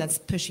 And so that's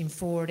pushing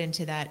forward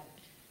into that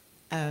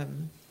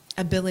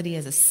ability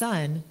as a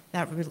son,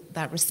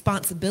 that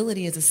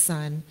responsibility as a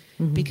son,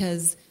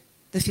 because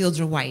the fields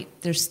are white.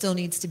 There still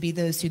needs to be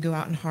those who go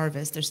out and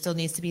harvest. There still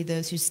needs to be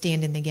those who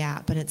stand in the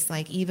gap. And it's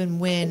like, even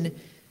when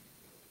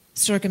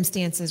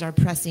circumstances are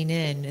pressing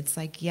in, it's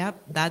like, yep,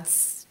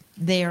 that's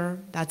there.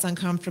 That's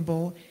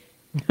uncomfortable.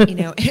 And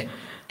yet,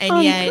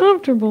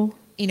 Uncomfortable.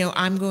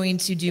 I'm going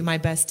to do my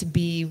best to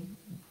be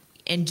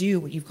and do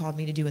what you've called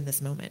me to do in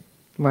this moment.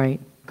 Right.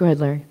 Go ahead,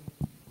 Larry.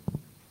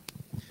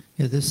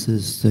 Yeah, this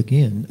is,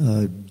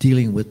 again,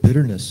 dealing with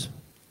bitterness.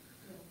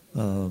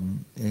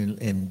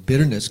 And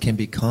bitterness can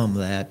become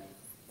that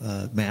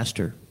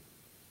master,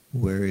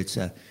 where it's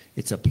a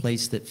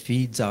place that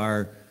feeds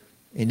our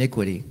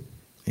iniquity,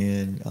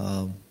 and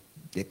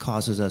it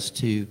causes us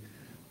to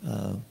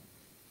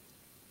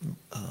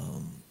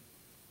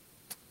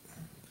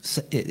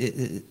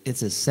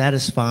it's a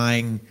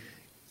satisfying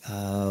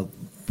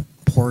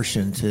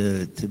portion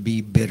to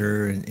be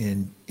bitter,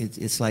 and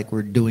it's like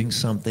we're doing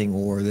something,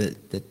 or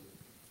that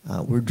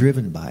we're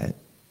driven by it.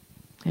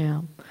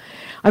 Yeah.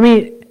 I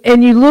mean,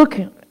 and you look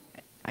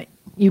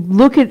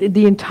at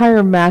the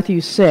entire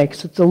Matthew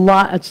 6, it's a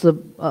lot, it's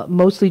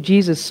mostly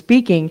Jesus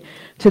speaking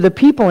to the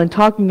people and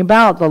talking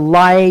about the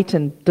light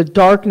and the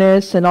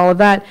darkness and all of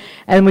that,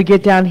 and we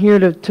get down here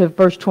to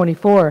verse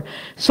 24.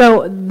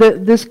 So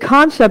this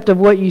concept of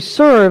what you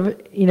serve,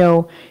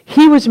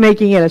 he was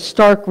making it a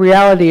stark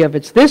reality of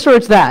it's this or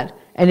it's that,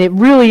 and it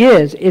really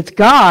is. It's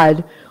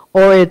God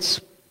or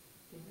it's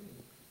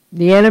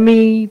the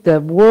enemy,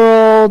 the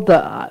world,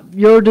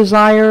 your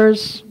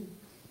desires.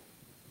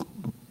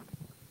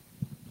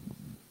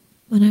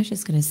 Well, I was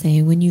just going to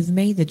say, when you've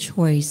made the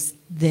choice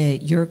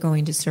that you're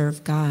going to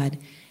serve God,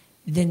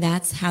 then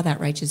that's how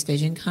that righteous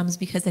vision comes,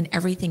 because in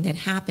everything that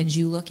happens,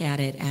 you look at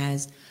it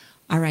as,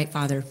 all right,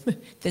 Father,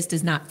 this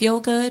does not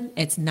feel good.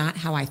 It's not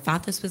how I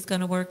thought this was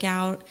going to work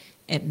out.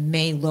 It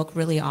may look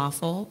really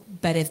awful,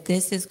 but if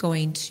this is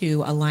going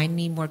to align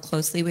me more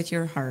closely with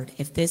your heart,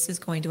 if this is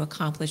going to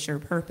accomplish your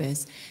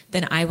purpose,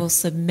 then I will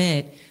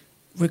submit,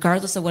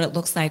 regardless of what it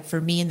looks like for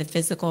me in the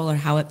physical or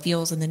how it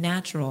feels in the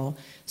natural,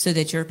 so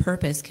that your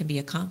purpose can be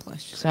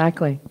accomplished.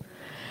 Exactly.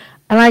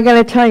 And I got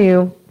to tell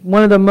you,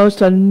 one of the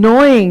most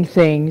annoying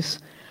things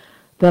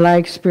that I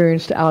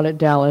experienced out at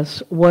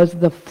Dallas was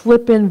the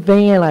flippin'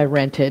 van I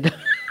rented.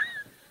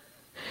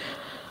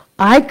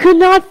 I could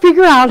not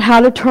figure out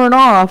how to turn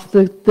off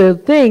the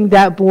thing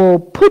that will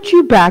put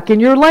you back in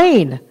your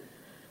lane.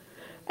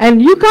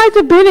 And you guys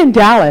have been in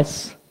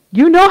Dallas.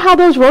 You know how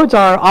those roads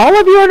are. All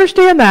of you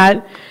understand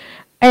that.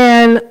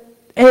 And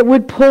it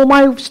would pull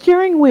my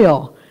steering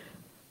wheel.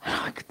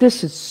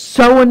 This is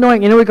so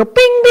annoying. And then we go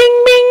bing,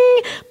 bing,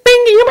 bing,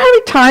 bing. You know how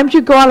many times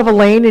you go out of a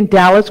lane in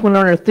Dallas when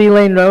you're on a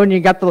 3-lane road and you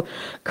got the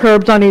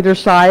curbs on either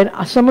side?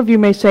 Some of you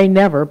may say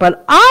never,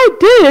 but I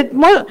did it.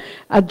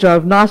 I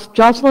drove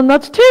Jocelyn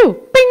nuts too.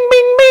 Bing,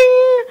 bing,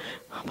 bing.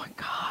 Oh my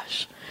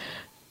gosh.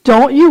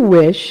 Don't you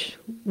wish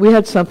we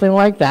had something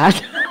like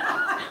that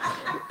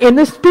in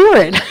the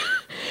spirit?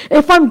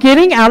 If I'm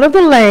getting out of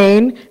the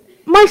lane,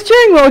 my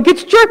steering wheel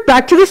gets jerked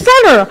back to the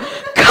center.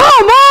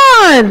 Come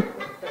on!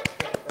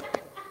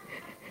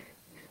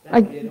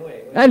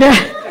 I know.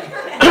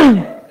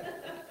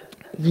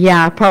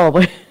 Yeah,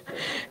 probably.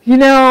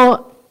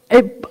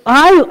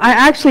 I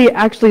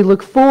actually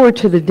look forward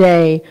to the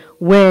day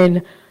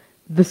when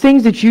the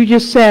things that you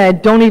just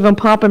said don't even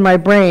pop in my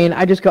brain.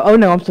 I just go, oh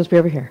no, I'm supposed to be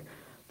over here.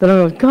 Then I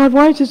go, God,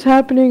 why is this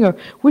happening? Or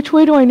which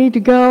way do I need to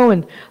go?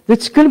 And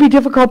it's going to be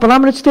difficult, but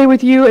I'm going to stay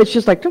with you. It's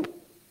just like,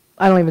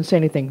 I don't even say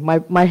anything.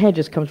 My head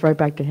just comes right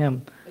back to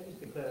him. I just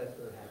declare that's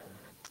going to happen.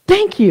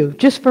 Thank you.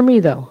 Just for me,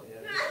 though.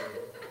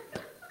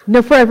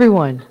 No, for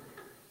everyone.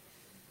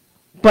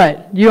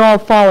 But you all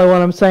follow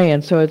what I'm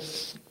saying, so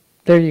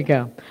there you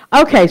go.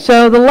 Okay,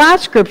 so the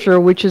last scripture,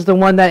 which is the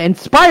one that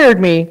inspired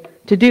me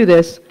to do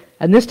this,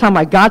 and this time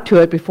I got to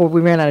it before we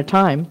ran out of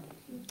time.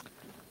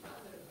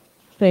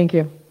 Thank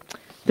you.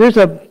 There's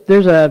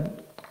a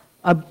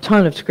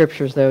ton of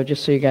scriptures, though,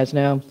 just so you guys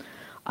know.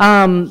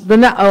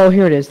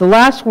 Here it is. The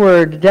last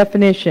word,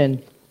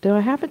 definition. Do I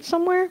have it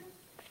somewhere?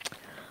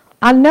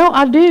 I know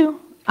I do.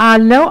 I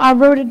know I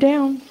wrote it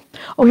down.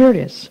 Oh, here it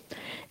is.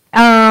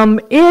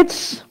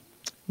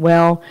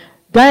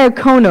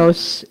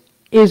 Diakonos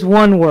is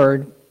one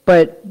word,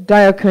 but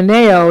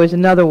diakoneo is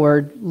another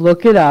word.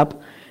 Look it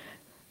up.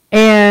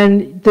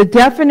 And the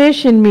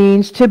definition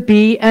means to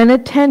be an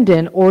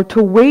attendant or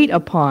to wait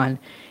upon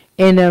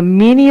in a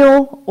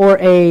menial or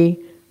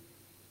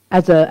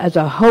as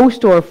a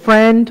host or a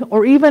friend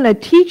or even a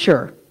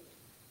teacher.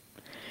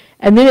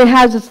 And then it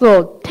has this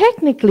little,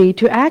 technically,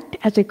 to act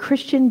as a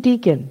Christian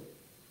deacon.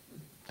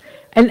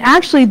 And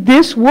actually,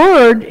 this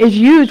word is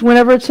used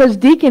whenever it says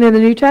deacon in the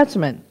New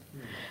Testament.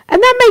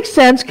 And that makes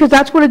sense because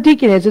that's what a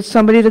deacon is. It's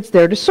somebody that's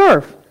there to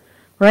serve,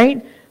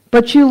 right?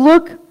 But you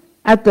look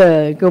at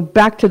go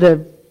back to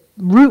the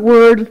root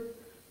word,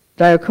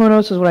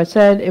 diakonos is what I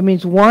said. It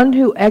means one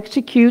who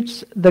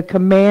executes the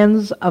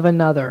commands of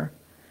another.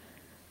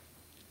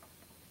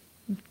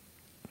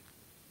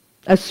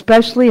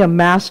 Especially a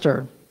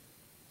master.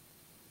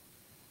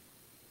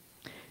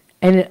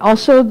 And it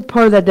also,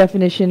 part of that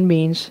definition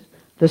means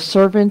the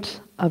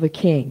servant of a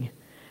king.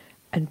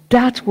 And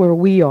that's where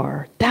we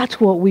are.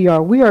 That's what we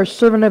are. We are a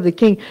servant of the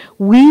king.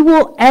 We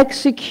will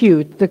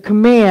execute the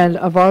command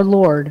of our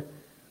Lord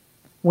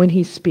when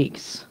he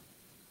speaks,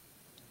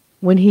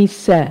 when he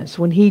says,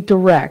 when he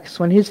directs,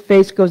 when his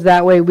face goes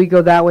that way, we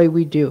go that way,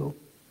 we do.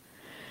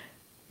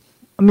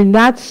 I mean,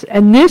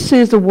 and this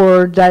is the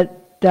word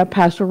that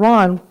Pastor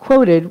Ron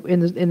quoted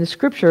in the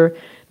scripture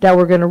that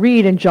we're going to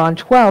read in John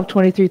 12,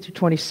 23 through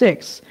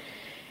 26.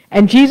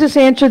 And Jesus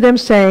answered them,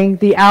 saying,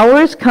 the hour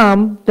is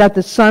come that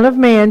the Son of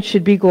Man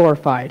should be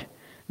glorified.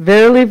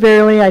 Verily,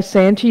 verily, I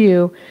say unto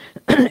you,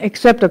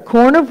 except a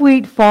corn of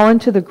wheat fall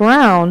into the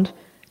ground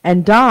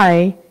and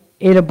die,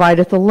 it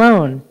abideth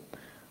alone.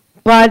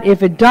 But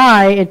if it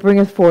die, it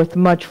bringeth forth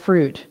much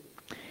fruit.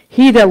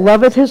 He that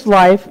loveth his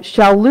life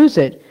shall lose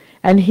it,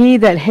 and he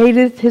that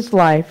hateth his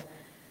life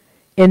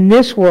in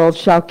this world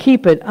shall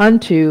keep it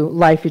unto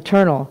life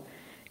eternal.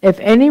 If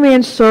any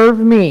man serve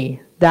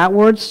me, That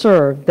word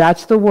serve,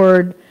 that's the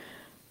word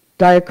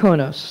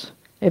diakonos.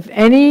 If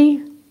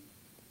any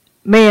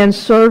man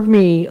serve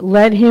me,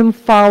 let him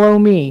follow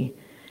me.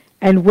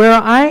 And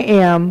where I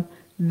am,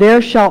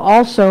 there shall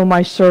also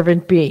my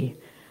servant be.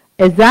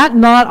 Is that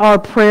not our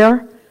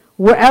prayer?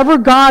 Wherever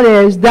God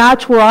is,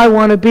 that's where I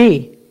want to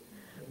be.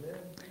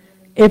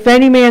 If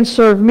any man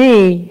serve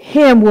me,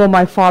 him will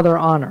my Father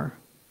honor.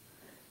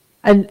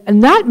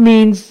 And that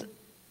means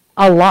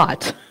a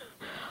lot.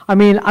 I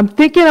mean, I'm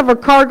thinking of a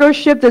cargo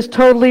ship that's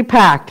totally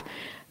packed.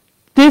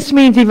 This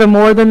means even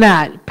more than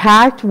that.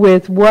 Packed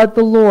with what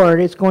the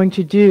Lord is going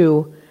to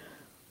do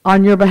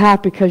on your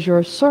behalf because you're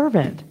a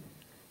servant.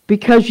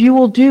 Because you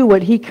will do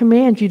what he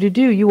commands you to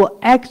do. You will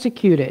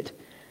execute it.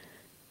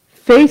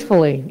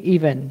 Faithfully,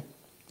 even.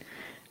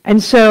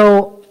 And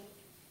so,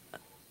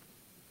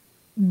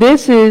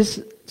 this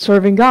is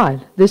serving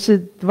God. This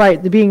is,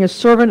 right, being a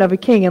servant of a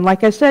king. And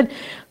like I said,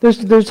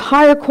 there's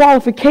higher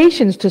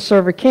qualifications to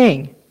serve a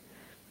king.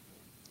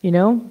 You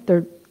know,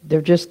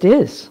 there just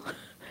is.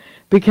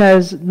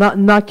 Because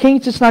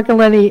king's just not going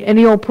to let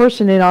any old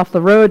person in off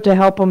the road to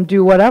help him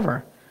do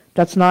whatever.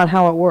 That's not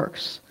how it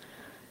works.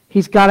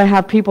 He's got to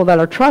have people that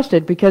are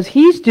trusted because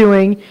he's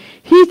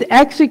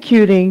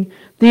executing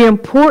the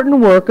important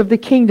work of the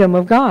kingdom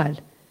of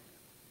God.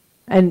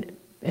 And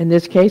in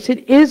this case,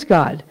 it is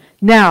God.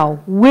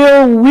 Now,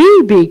 will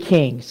we be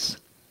kings?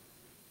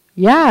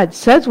 Yeah, it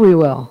says we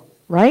will,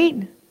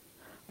 right?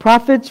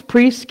 Prophets,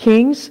 priests,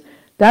 kings.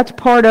 That's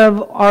part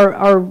of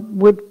our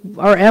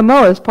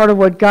MO. It's part of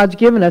what God's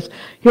given us.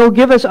 He'll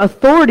give us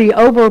authority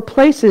over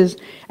places,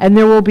 and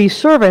there will be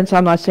servants.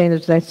 I'm not saying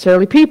there's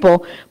necessarily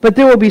people, but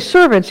there will be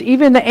servants,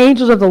 even the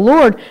angels of the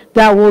Lord,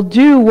 that will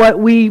do what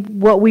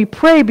we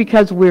pray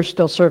because we're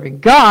still serving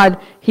God.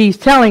 He's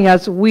telling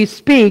us, we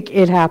speak,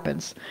 it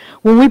happens.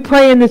 When we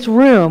pray in this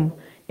room,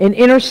 in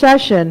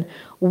intercession,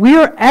 we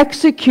are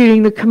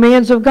executing the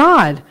commands of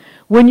God.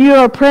 When you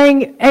are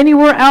praying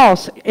anywhere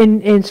else,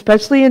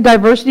 especially in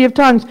diversity of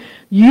tongues,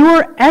 you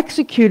are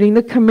executing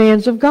the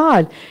commands of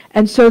God.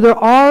 And so there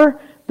are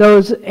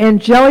those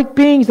angelic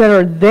beings that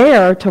are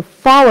there to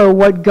follow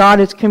what God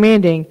is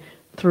commanding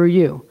through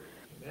you.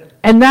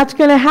 And that's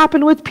going to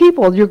happen with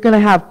people. You're going to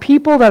have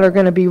people that are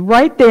going to be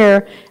right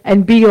there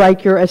and be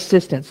like your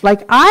assistants.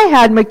 Like I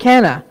had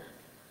McKenna.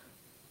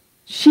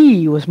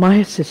 She was my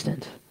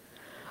assistant.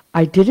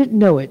 I didn't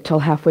know it till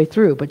halfway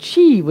through, but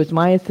she was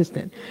my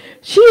assistant.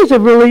 She's a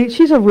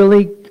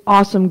really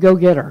awesome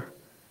go-getter.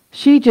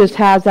 She just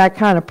has that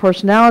kind of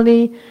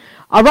personality.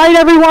 All right,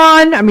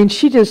 everyone. I mean,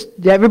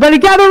 everybody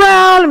gather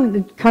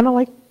around, kind of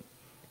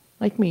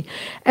like me.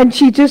 And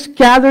she just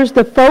gathers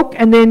the folk,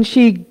 and then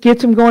she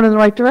gets them going in the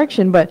right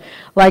direction. But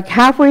like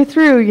halfway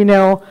through,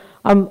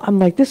 I'm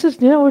like, this is,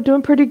 we're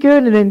doing pretty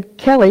good. And then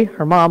Kelly,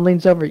 her mom,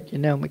 leans over,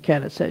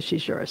 McKenna says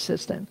she's your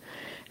assistant.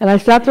 And I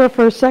sat there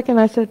for a second,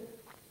 I said,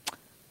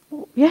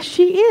 yes,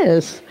 she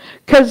is.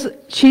 Because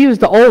she was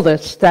the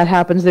oldest. That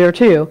happens there,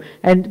 too.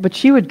 But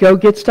she would go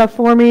get stuff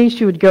for me.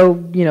 She would go,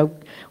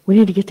 we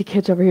need to get the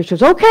kids over here. She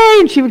goes, okay.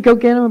 And she would go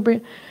get them and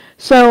bring.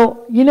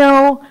 So,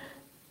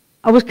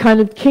 I was kind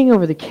of king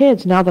over the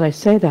kids now that I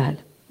say that.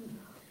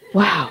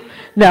 Wow.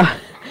 No.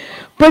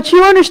 But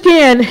you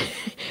understand,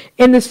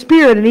 in the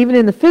spirit and even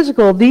in the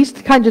physical, these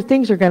kinds of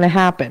things are going to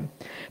happen.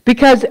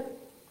 Because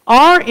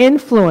our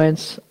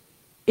influence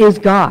is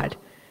God.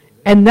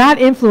 And that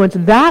influence,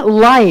 that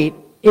light,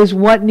 is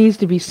what needs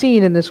to be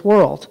seen in this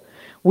world.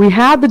 We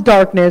have the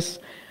darkness.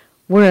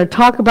 We're going to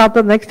talk about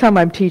that next time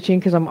I'm teaching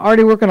because I'm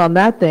already working on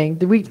that thing.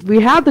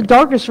 We have the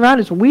darkness around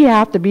us. We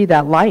have to be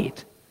that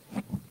light.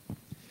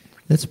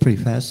 That's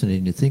pretty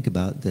fascinating to think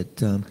about, that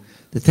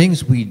the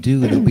things we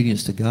do in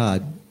obedience to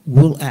God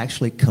will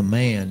actually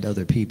command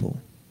other people.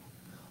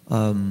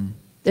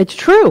 It's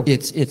true.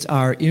 It's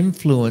our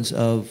influence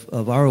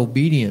of our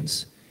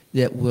obedience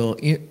that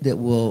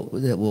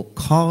will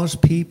cause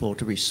people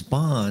to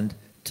respond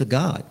to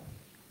God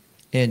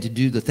and to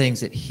do the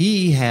things that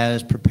He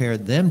has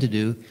prepared them to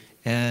do,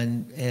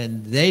 and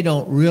they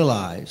don't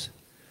realize,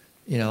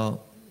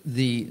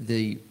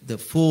 the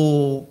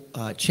full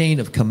chain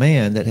of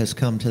command that has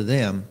come to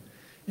them.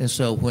 And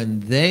so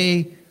when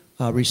they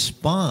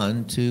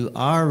respond to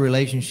our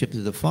relationship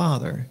to the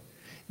Father,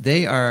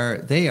 they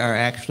are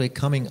actually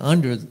coming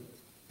under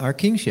our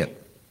kingship.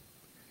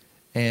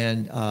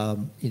 And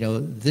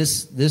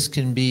this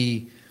can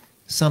be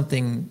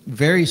something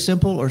very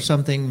simple or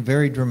something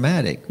very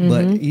dramatic. Mm-hmm.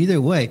 But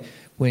either way,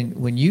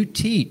 when you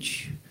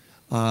teach,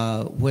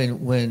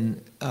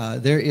 when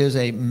there is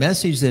a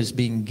message that is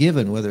being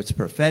given, whether it's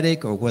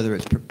prophetic or whether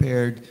it's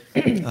prepared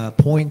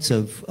points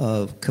of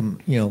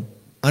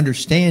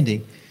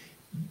understanding,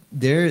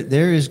 there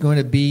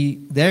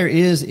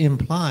is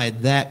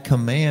implied that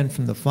command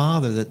from the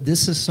Father that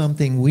this is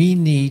something we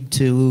need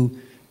to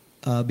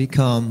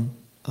become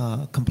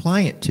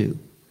compliant to.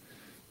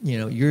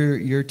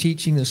 Your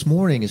teaching this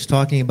morning is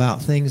talking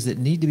about things that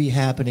need to be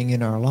happening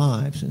in our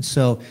lives, and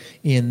so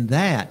in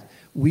that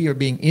we are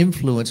being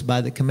influenced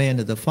by the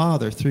command of the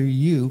Father through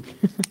you,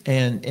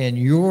 and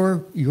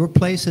your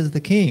place as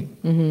the king.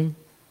 Mm-hmm.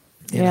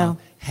 Yeah.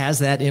 has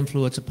that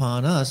influence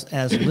upon us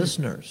as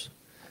listeners,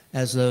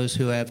 as those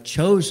who have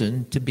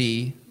chosen to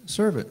be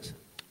servants.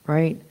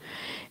 Right.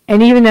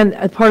 And even then,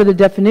 a part of the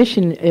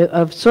definition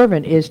of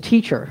servant is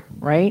teacher,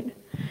 right?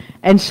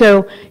 And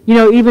so,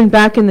 even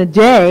back in the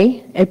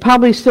day, and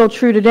probably still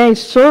true today,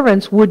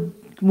 servants would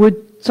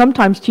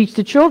sometimes teach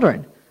the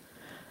children.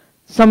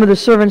 Some of the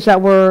servants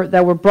that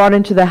were brought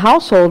into the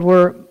household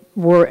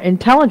were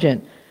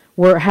intelligent,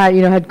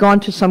 had gone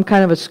to some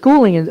kind of a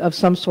schooling of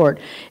some sort.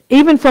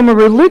 Even from a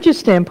religious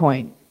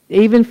standpoint,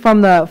 even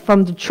from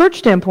the church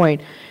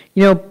standpoint,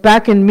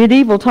 back in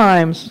medieval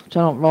times, which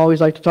I don't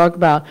always like to talk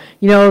about,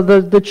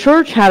 the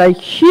church had a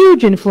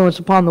huge influence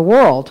upon the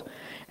world.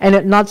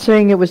 And not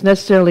saying it was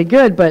necessarily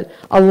good, but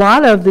a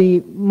lot of the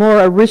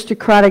more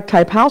aristocratic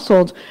type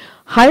households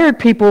hired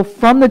people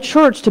from the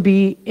church to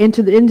be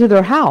into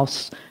their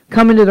house,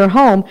 come into their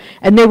home,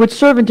 and they would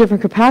serve in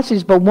different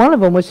capacities, but one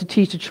of them was to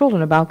teach the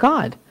children about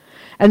God.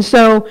 And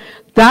so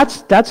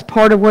that's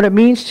part of what it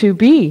means to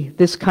be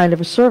this kind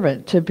of a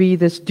servant, to be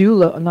this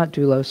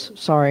diakonos,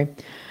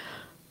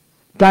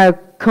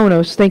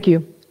 thank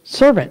you,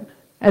 servant.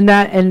 And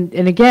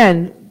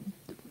again,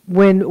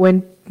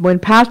 when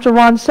Pastor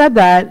Ron said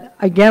that,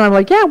 again, I'm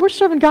like, yeah, we're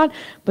serving God.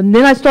 But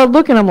then I started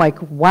looking, I'm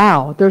like,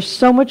 wow, there's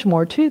so much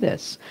more to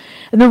this.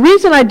 And the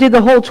reason I did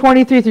the whole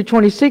 23 through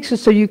 26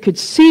 is so you could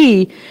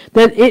see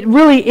that it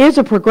really is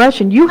a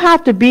progression. You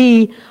have to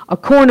be a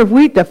corn of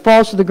wheat that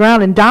falls to the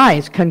ground and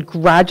dies.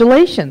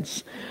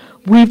 Congratulations.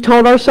 We've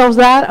told ourselves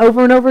that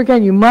over and over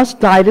again. You must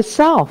die to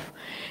self.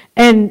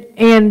 And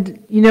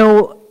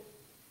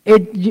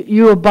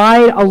you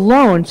abide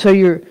alone, so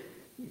you're...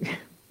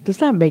 Does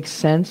that make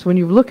sense? When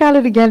you look at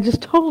it again, it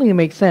just totally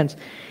makes sense.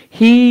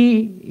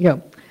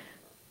 Corn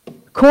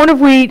of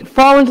wheat,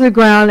 fall into the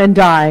ground and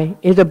die.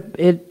 It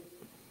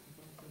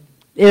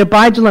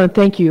abides alone.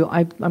 Thank you.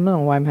 I don't know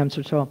why I'm having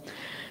such trouble.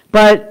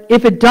 But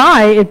if it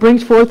die, it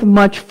brings forth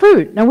much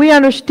fruit. Now we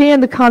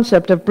understand the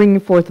concept of bringing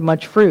forth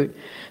much fruit.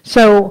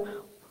 So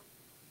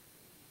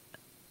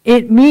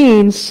it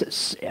means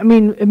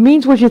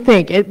what you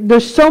think.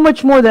 There's so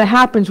much more that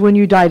happens when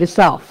you die to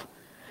self.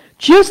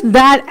 Just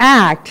that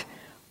act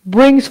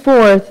brings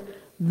forth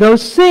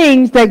those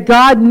things that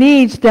God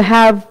needs to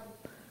have.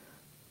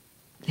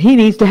 He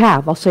needs to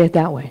have, I'll say it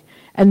that way.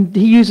 And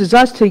he uses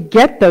us to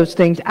get those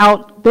things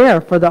out there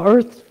for the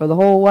earth, for the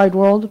whole wide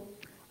world.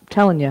 I'm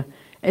telling you,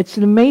 it's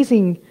an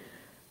amazing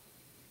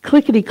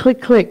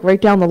clickety-click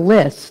right down the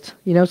list.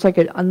 It's like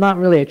not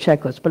really a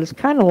checklist, but it's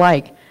kind of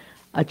like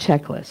a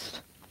checklist.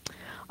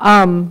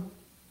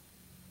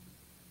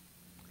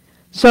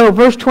 So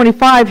verse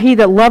 25, he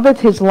that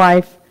loveth his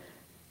life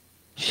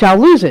shall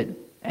lose it.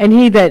 And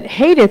he that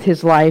hateth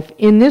his life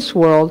in this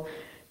world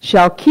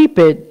shall keep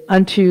it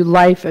unto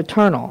life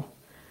eternal.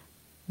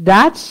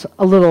 That's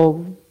a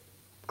little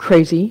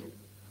crazy,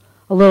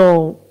 a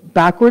little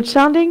backward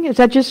sounding. Is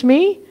that just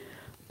me?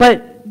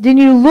 But then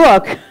you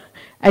look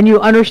and you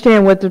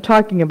understand what they're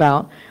talking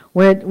about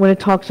when it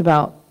talks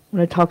about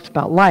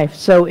life.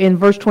 So in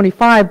verse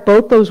 25,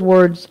 both those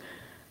words.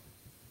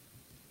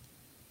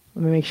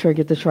 Let me make sure I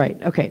get this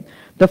right. Okay,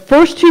 the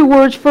first two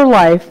words for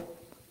life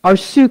are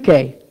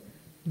suke,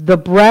 the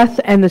breath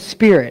and the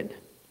spirit.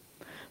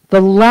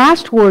 The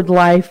last word,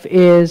 life,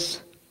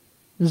 is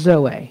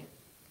zoe.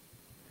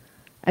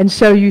 And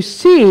so you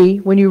see,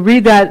 when you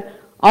read that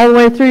all the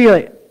way through, you're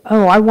like,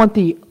 oh, I want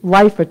the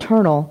life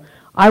eternal.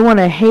 I want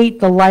to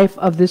hate the life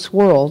of this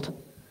world,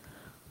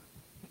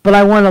 but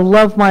I want to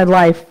love my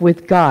life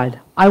with God.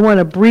 I want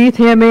to breathe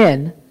him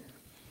in,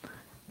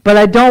 but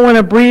I don't want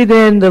to breathe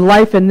in the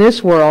life in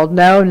this world.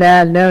 No.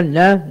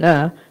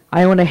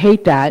 I want to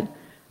hate that.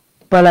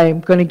 But I'm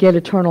going to get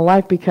eternal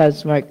life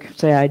because,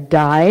 say I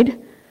died.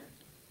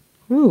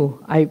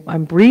 Ooh,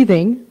 I'm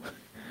breathing.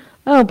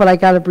 Oh, but I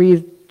got to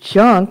breathe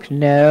junk.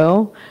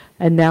 No.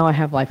 And now I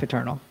have life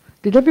eternal.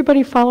 Did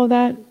everybody follow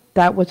that?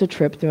 That was a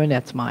trip through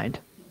Annette's mind.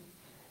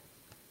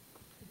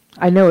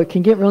 I know, it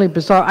can get really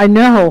bizarre. I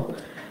know.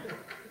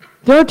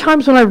 There are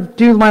times when I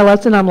do my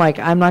lesson, I'm like,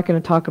 I'm not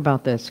going to talk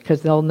about this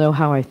because they'll know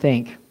how I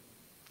think.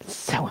 It's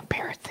so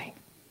embarrassing.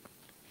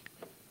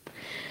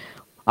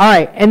 All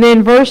right, and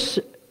then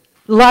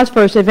last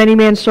verse, if any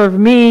man serve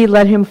me,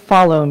 let him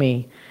follow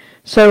me.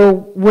 So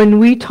when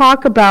we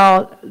talk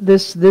about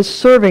this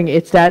serving,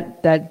 it's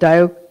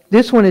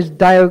this one is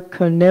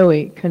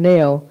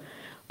diakoneo,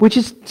 which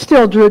is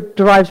still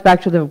derives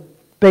back to the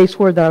base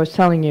word that I was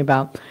telling you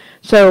about.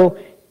 So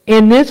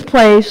in this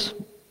place,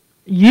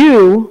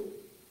 when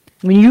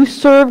you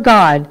serve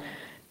God,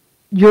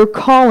 your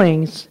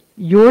callings,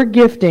 your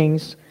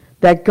giftings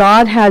that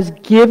God has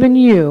given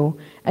you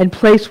and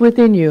placed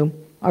within you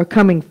are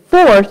coming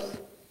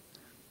forth,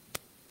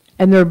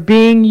 and they're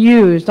being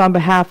used on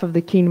behalf of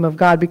the kingdom of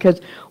God because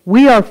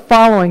we are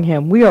following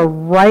him. We are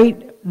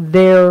right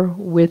there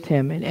with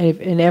him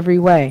in every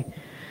way.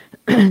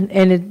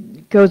 And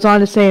it goes on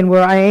to say, and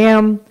where I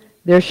am,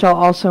 there shall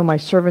also my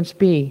servants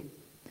be.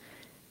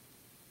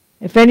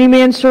 If any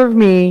man serve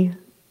me,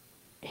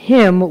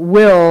 him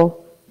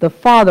will the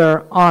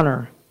Father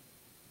honor.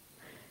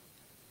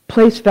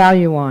 Place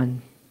value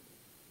on.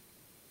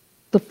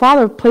 the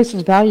Father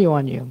places value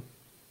on you.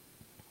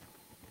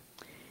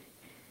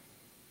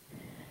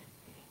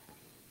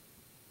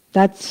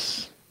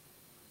 That's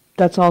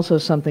also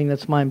something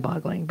that's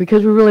mind-boggling,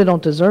 because we really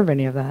don't deserve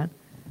any of that.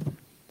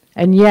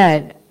 And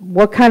yet,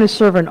 what kind of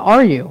servant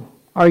are you?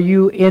 Are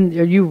you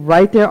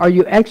right there? Are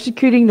you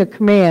executing the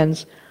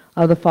commands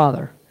of the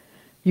Father?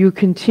 You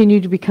continue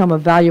to become a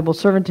valuable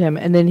servant to him,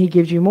 and then he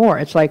gives you more.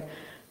 It's like,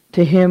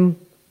 to him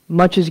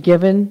much is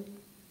given,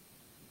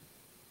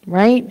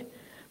 right?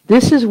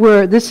 This is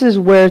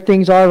where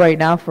things are right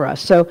now for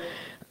us. So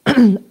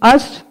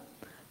us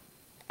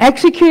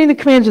executing the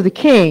commands of the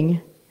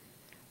King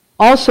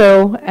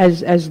also,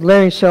 as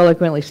Larry so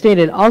eloquently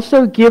stated,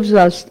 also gives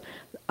us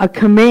a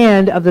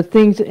command of the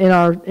things in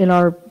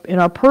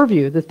our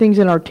purview, the things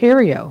in our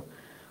terrio.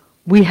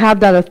 We have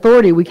that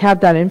authority, we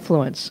have that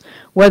influence,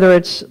 whether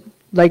it's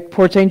like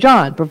Port St.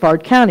 John,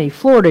 Brevard County,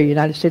 Florida,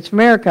 United States of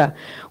America,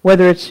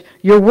 whether it's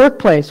your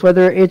workplace,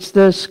 whether it's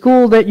the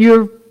school that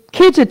your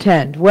kids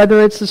attend,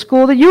 whether it's the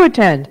school that you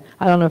attend.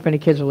 I don't know if any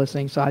kids are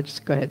listening, so I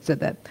just go ahead and say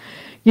that.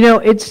 You know,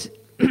 it's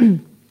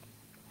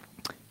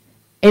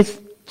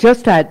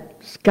just that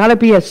it's got to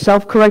be a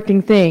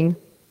self-correcting thing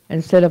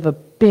instead of a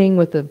being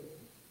with a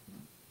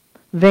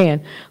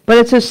van. But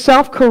it's a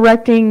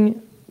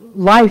self-correcting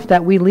life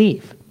that we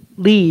lead.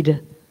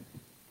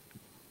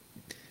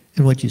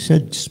 And what you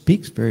said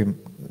speaks very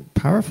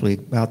powerfully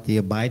about the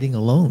abiding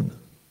alone.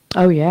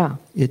 Oh, yeah.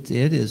 It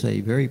is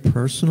a very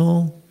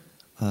personal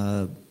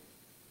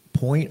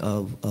point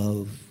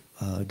of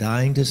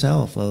dying to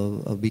self,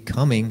 of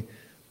becoming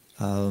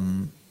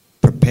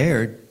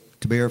prepared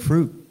to bear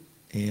fruit.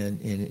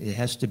 And it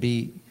has to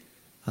be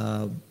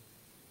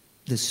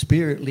the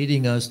Spirit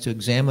leading us to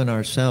examine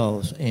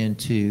ourselves and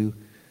to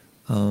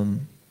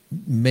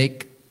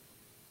make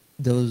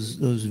those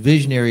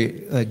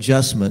visionary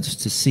adjustments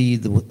to see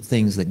the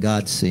things that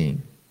God's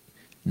seeing,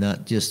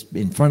 not just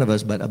in front of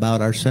us, but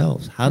about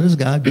ourselves. How does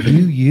God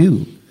view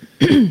you?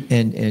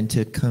 And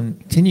to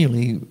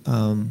continually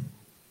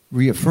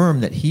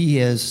reaffirm that He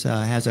has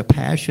a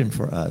passion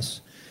for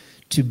us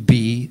to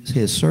be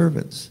His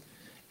servants.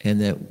 And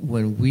that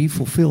when we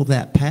fulfill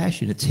that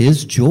passion, it's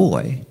His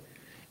joy,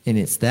 and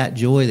it's that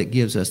joy that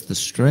gives us the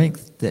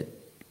strength that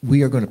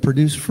we are going to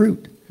produce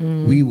fruit.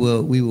 We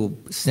will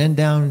send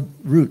down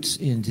roots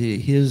into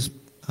His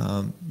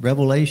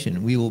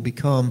revelation. We will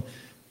become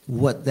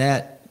what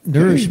that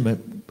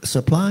nourishment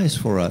supplies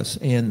for us,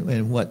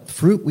 and what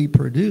fruit we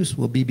produce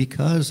will be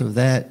because of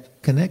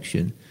that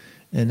connection.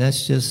 And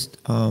that's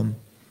just that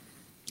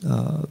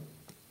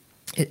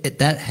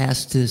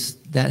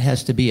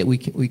has to be it.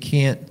 We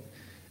can't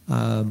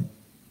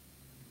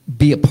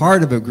be a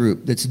part of a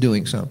group that's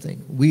doing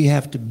something. We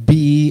have to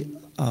be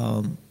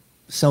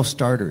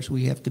self-starters.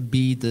 We have to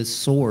be the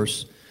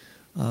source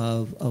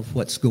of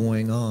what's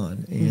going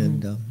on,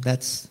 and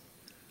that's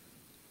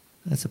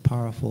a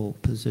powerful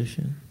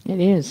position. It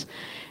is.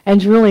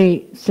 And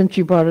really, since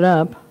you brought it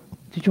up,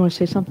 did you want to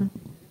say something?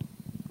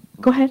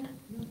 Go ahead.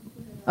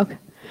 Okay.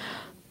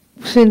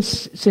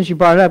 Since you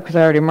brought it up, because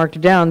I already marked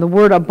it down, the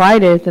word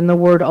abideth and the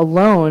word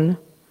alone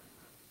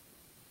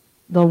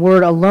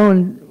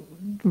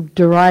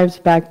derives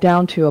back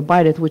down to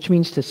abideth, which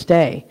means to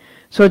stay.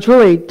 So it's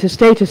really to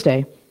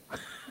stay.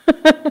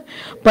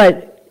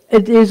 But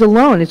it is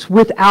alone. It's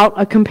without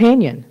a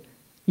companion.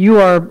 You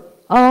are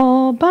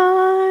all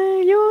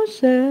by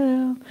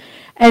yourself.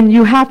 And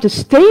you have to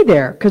stay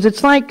there, because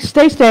it's like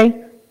stay. It's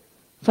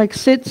like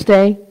sit,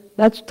 stay.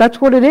 That's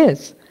what it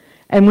is.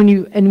 And when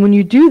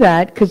you do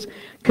that, because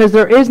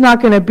there is not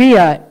going to be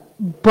a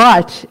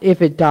but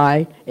if it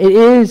die,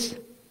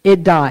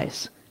 it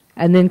dies.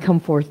 And then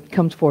comes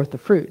forth the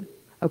fruit.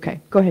 Okay,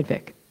 go ahead,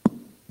 Vic.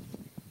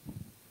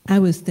 I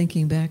was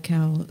thinking back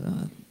how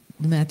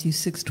Matthew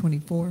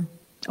 6:24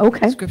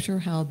 scripture,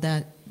 how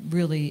that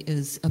really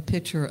is a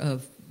picture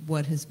of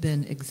what has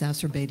been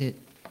exacerbated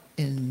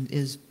and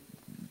is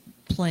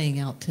playing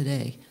out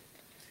today.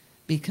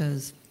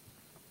 Because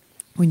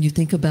when you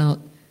think about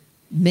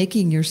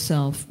making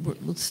yourself,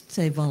 let's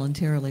say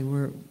voluntarily,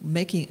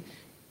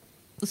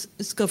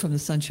 let's go from the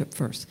sonship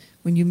first.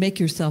 When you make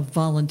yourself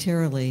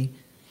voluntarily,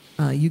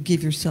 you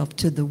give yourself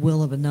to the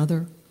will of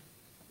another,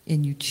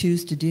 and you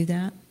choose to do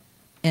that,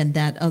 and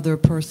that other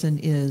person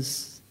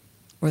is,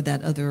 or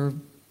that other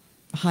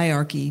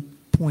hierarchy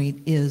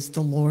point is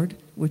the Lord,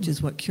 which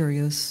is what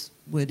Kyrios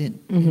would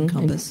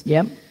encompass.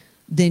 Yep.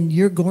 Then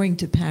you're going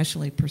to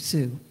passionately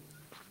pursue,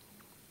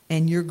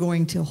 and you're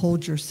going to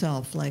hold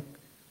yourself like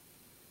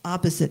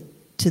opposite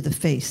to the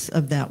face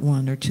of that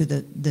one, or to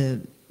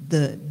the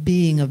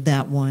being of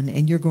that one,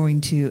 and you're going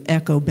to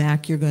echo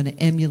back, you're going to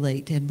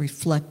emulate and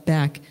reflect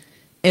back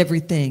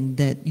everything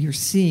that you're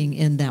seeing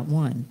in that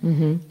one.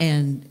 Mm-hmm.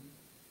 And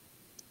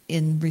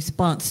in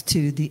response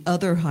to the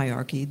other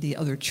hierarchy, the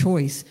other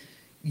choice,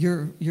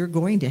 you're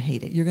going to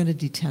hate it, you're going to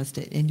detest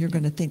it, and you're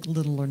going to think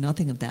little or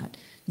nothing of that.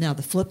 Now,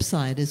 the flip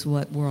side is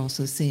what we're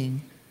also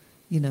seeing,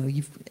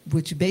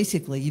 which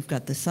basically you've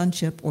got the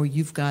sonship, or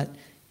you've got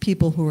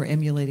people who are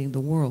emulating the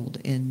world,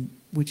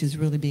 which is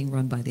really being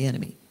run by the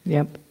enemy.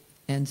 Yep.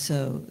 And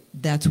so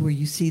that's where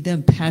you see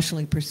them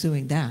passionately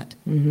pursuing that.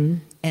 Mm-hmm.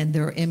 And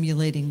they're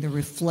emulating, they're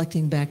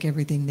reflecting back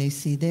everything they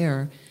see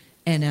there.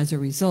 And as a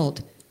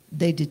result,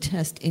 they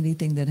detest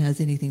anything that has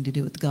anything to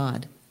do with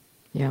God.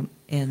 Yeah.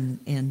 And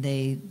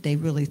they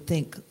really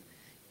think,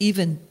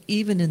 even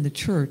in the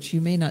church,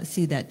 you may not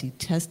see that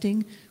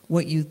detesting.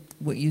 What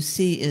you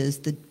see is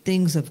the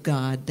things of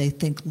God they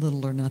think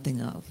little or nothing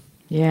of.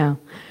 Yeah.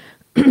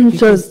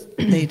 Because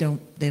they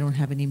don't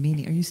have any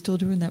meaning. Are you still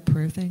doing that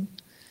prayer thing?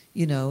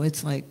 You know,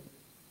 it's like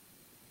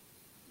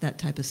that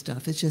type of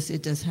stuff. It's just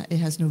it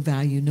has no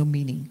value, no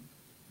meaning.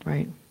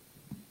 Right.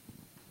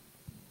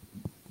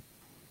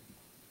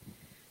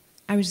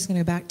 I was just going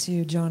to go back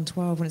to John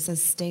 12 when it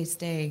says stay,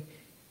 stay.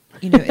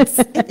 You know,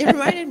 it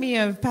reminded me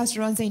of Pastor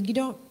Ron saying, you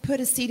don't put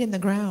a seed in the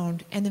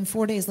ground and then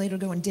 4 days later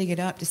go and dig it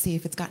up to see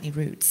if it's got any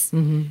roots.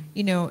 Mm-hmm.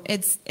 You know,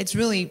 it's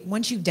really,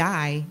 once you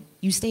die,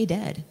 you stay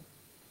dead.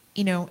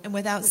 You know, and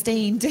without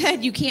staying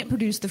dead, you can't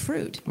produce the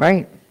fruit.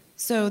 Right.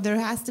 So there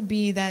has to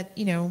be that,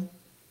 you know,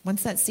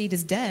 once that seed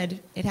is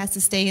dead, it has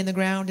to stay in the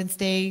ground and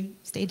stay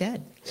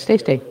dead.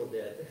 Stay.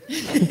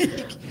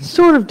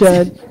 Sort of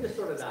dead.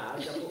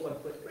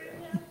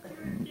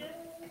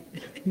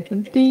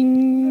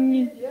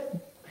 Ding.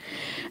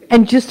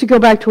 And just to go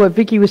back to what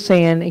Vicki was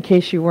saying, in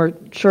case you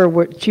weren't sure,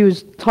 what she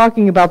was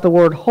talking about the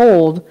word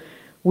hold,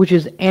 which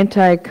is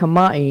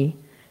anti-kamai,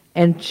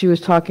 and she was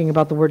talking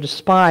about the word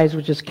despise,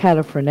 which is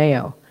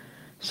kataphroneo.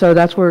 So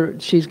that's where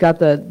she's got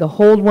the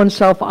hold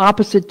oneself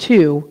opposite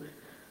to,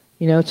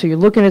 you know, so you're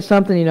looking at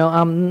something, you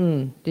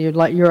know,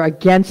 you're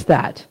against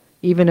that,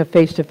 even if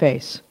face to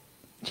face.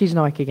 She's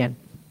Noik again.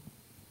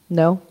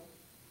 No?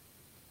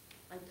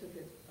 I took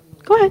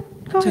it. Go ahead.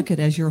 Took it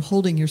as you're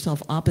holding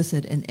yourself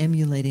opposite and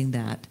emulating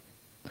that.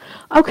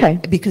 Okay.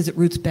 Because it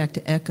roots back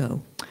to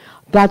echo.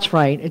 That's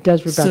right. It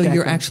does root back So to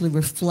you're echo. actually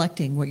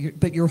reflecting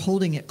but you're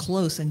holding it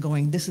close and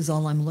going, this is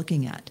all I'm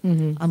looking at.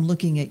 Mhm. I'm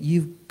looking at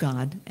you,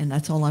 God, and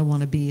that's all I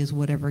want to be is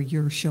whatever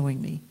you're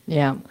showing me.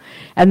 Yeah.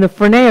 And the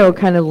phroneo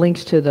kind of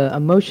links to the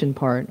emotion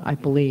part, I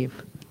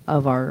believe,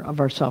 of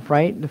ourself,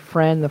 right? The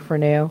friend, the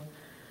phroneo.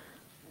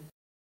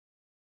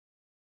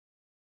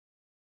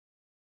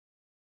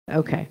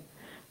 Okay.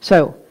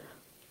 So,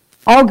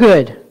 all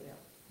good.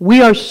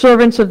 We are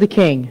servants of the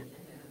King.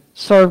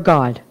 Serve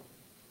God.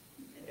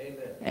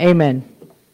 Amen.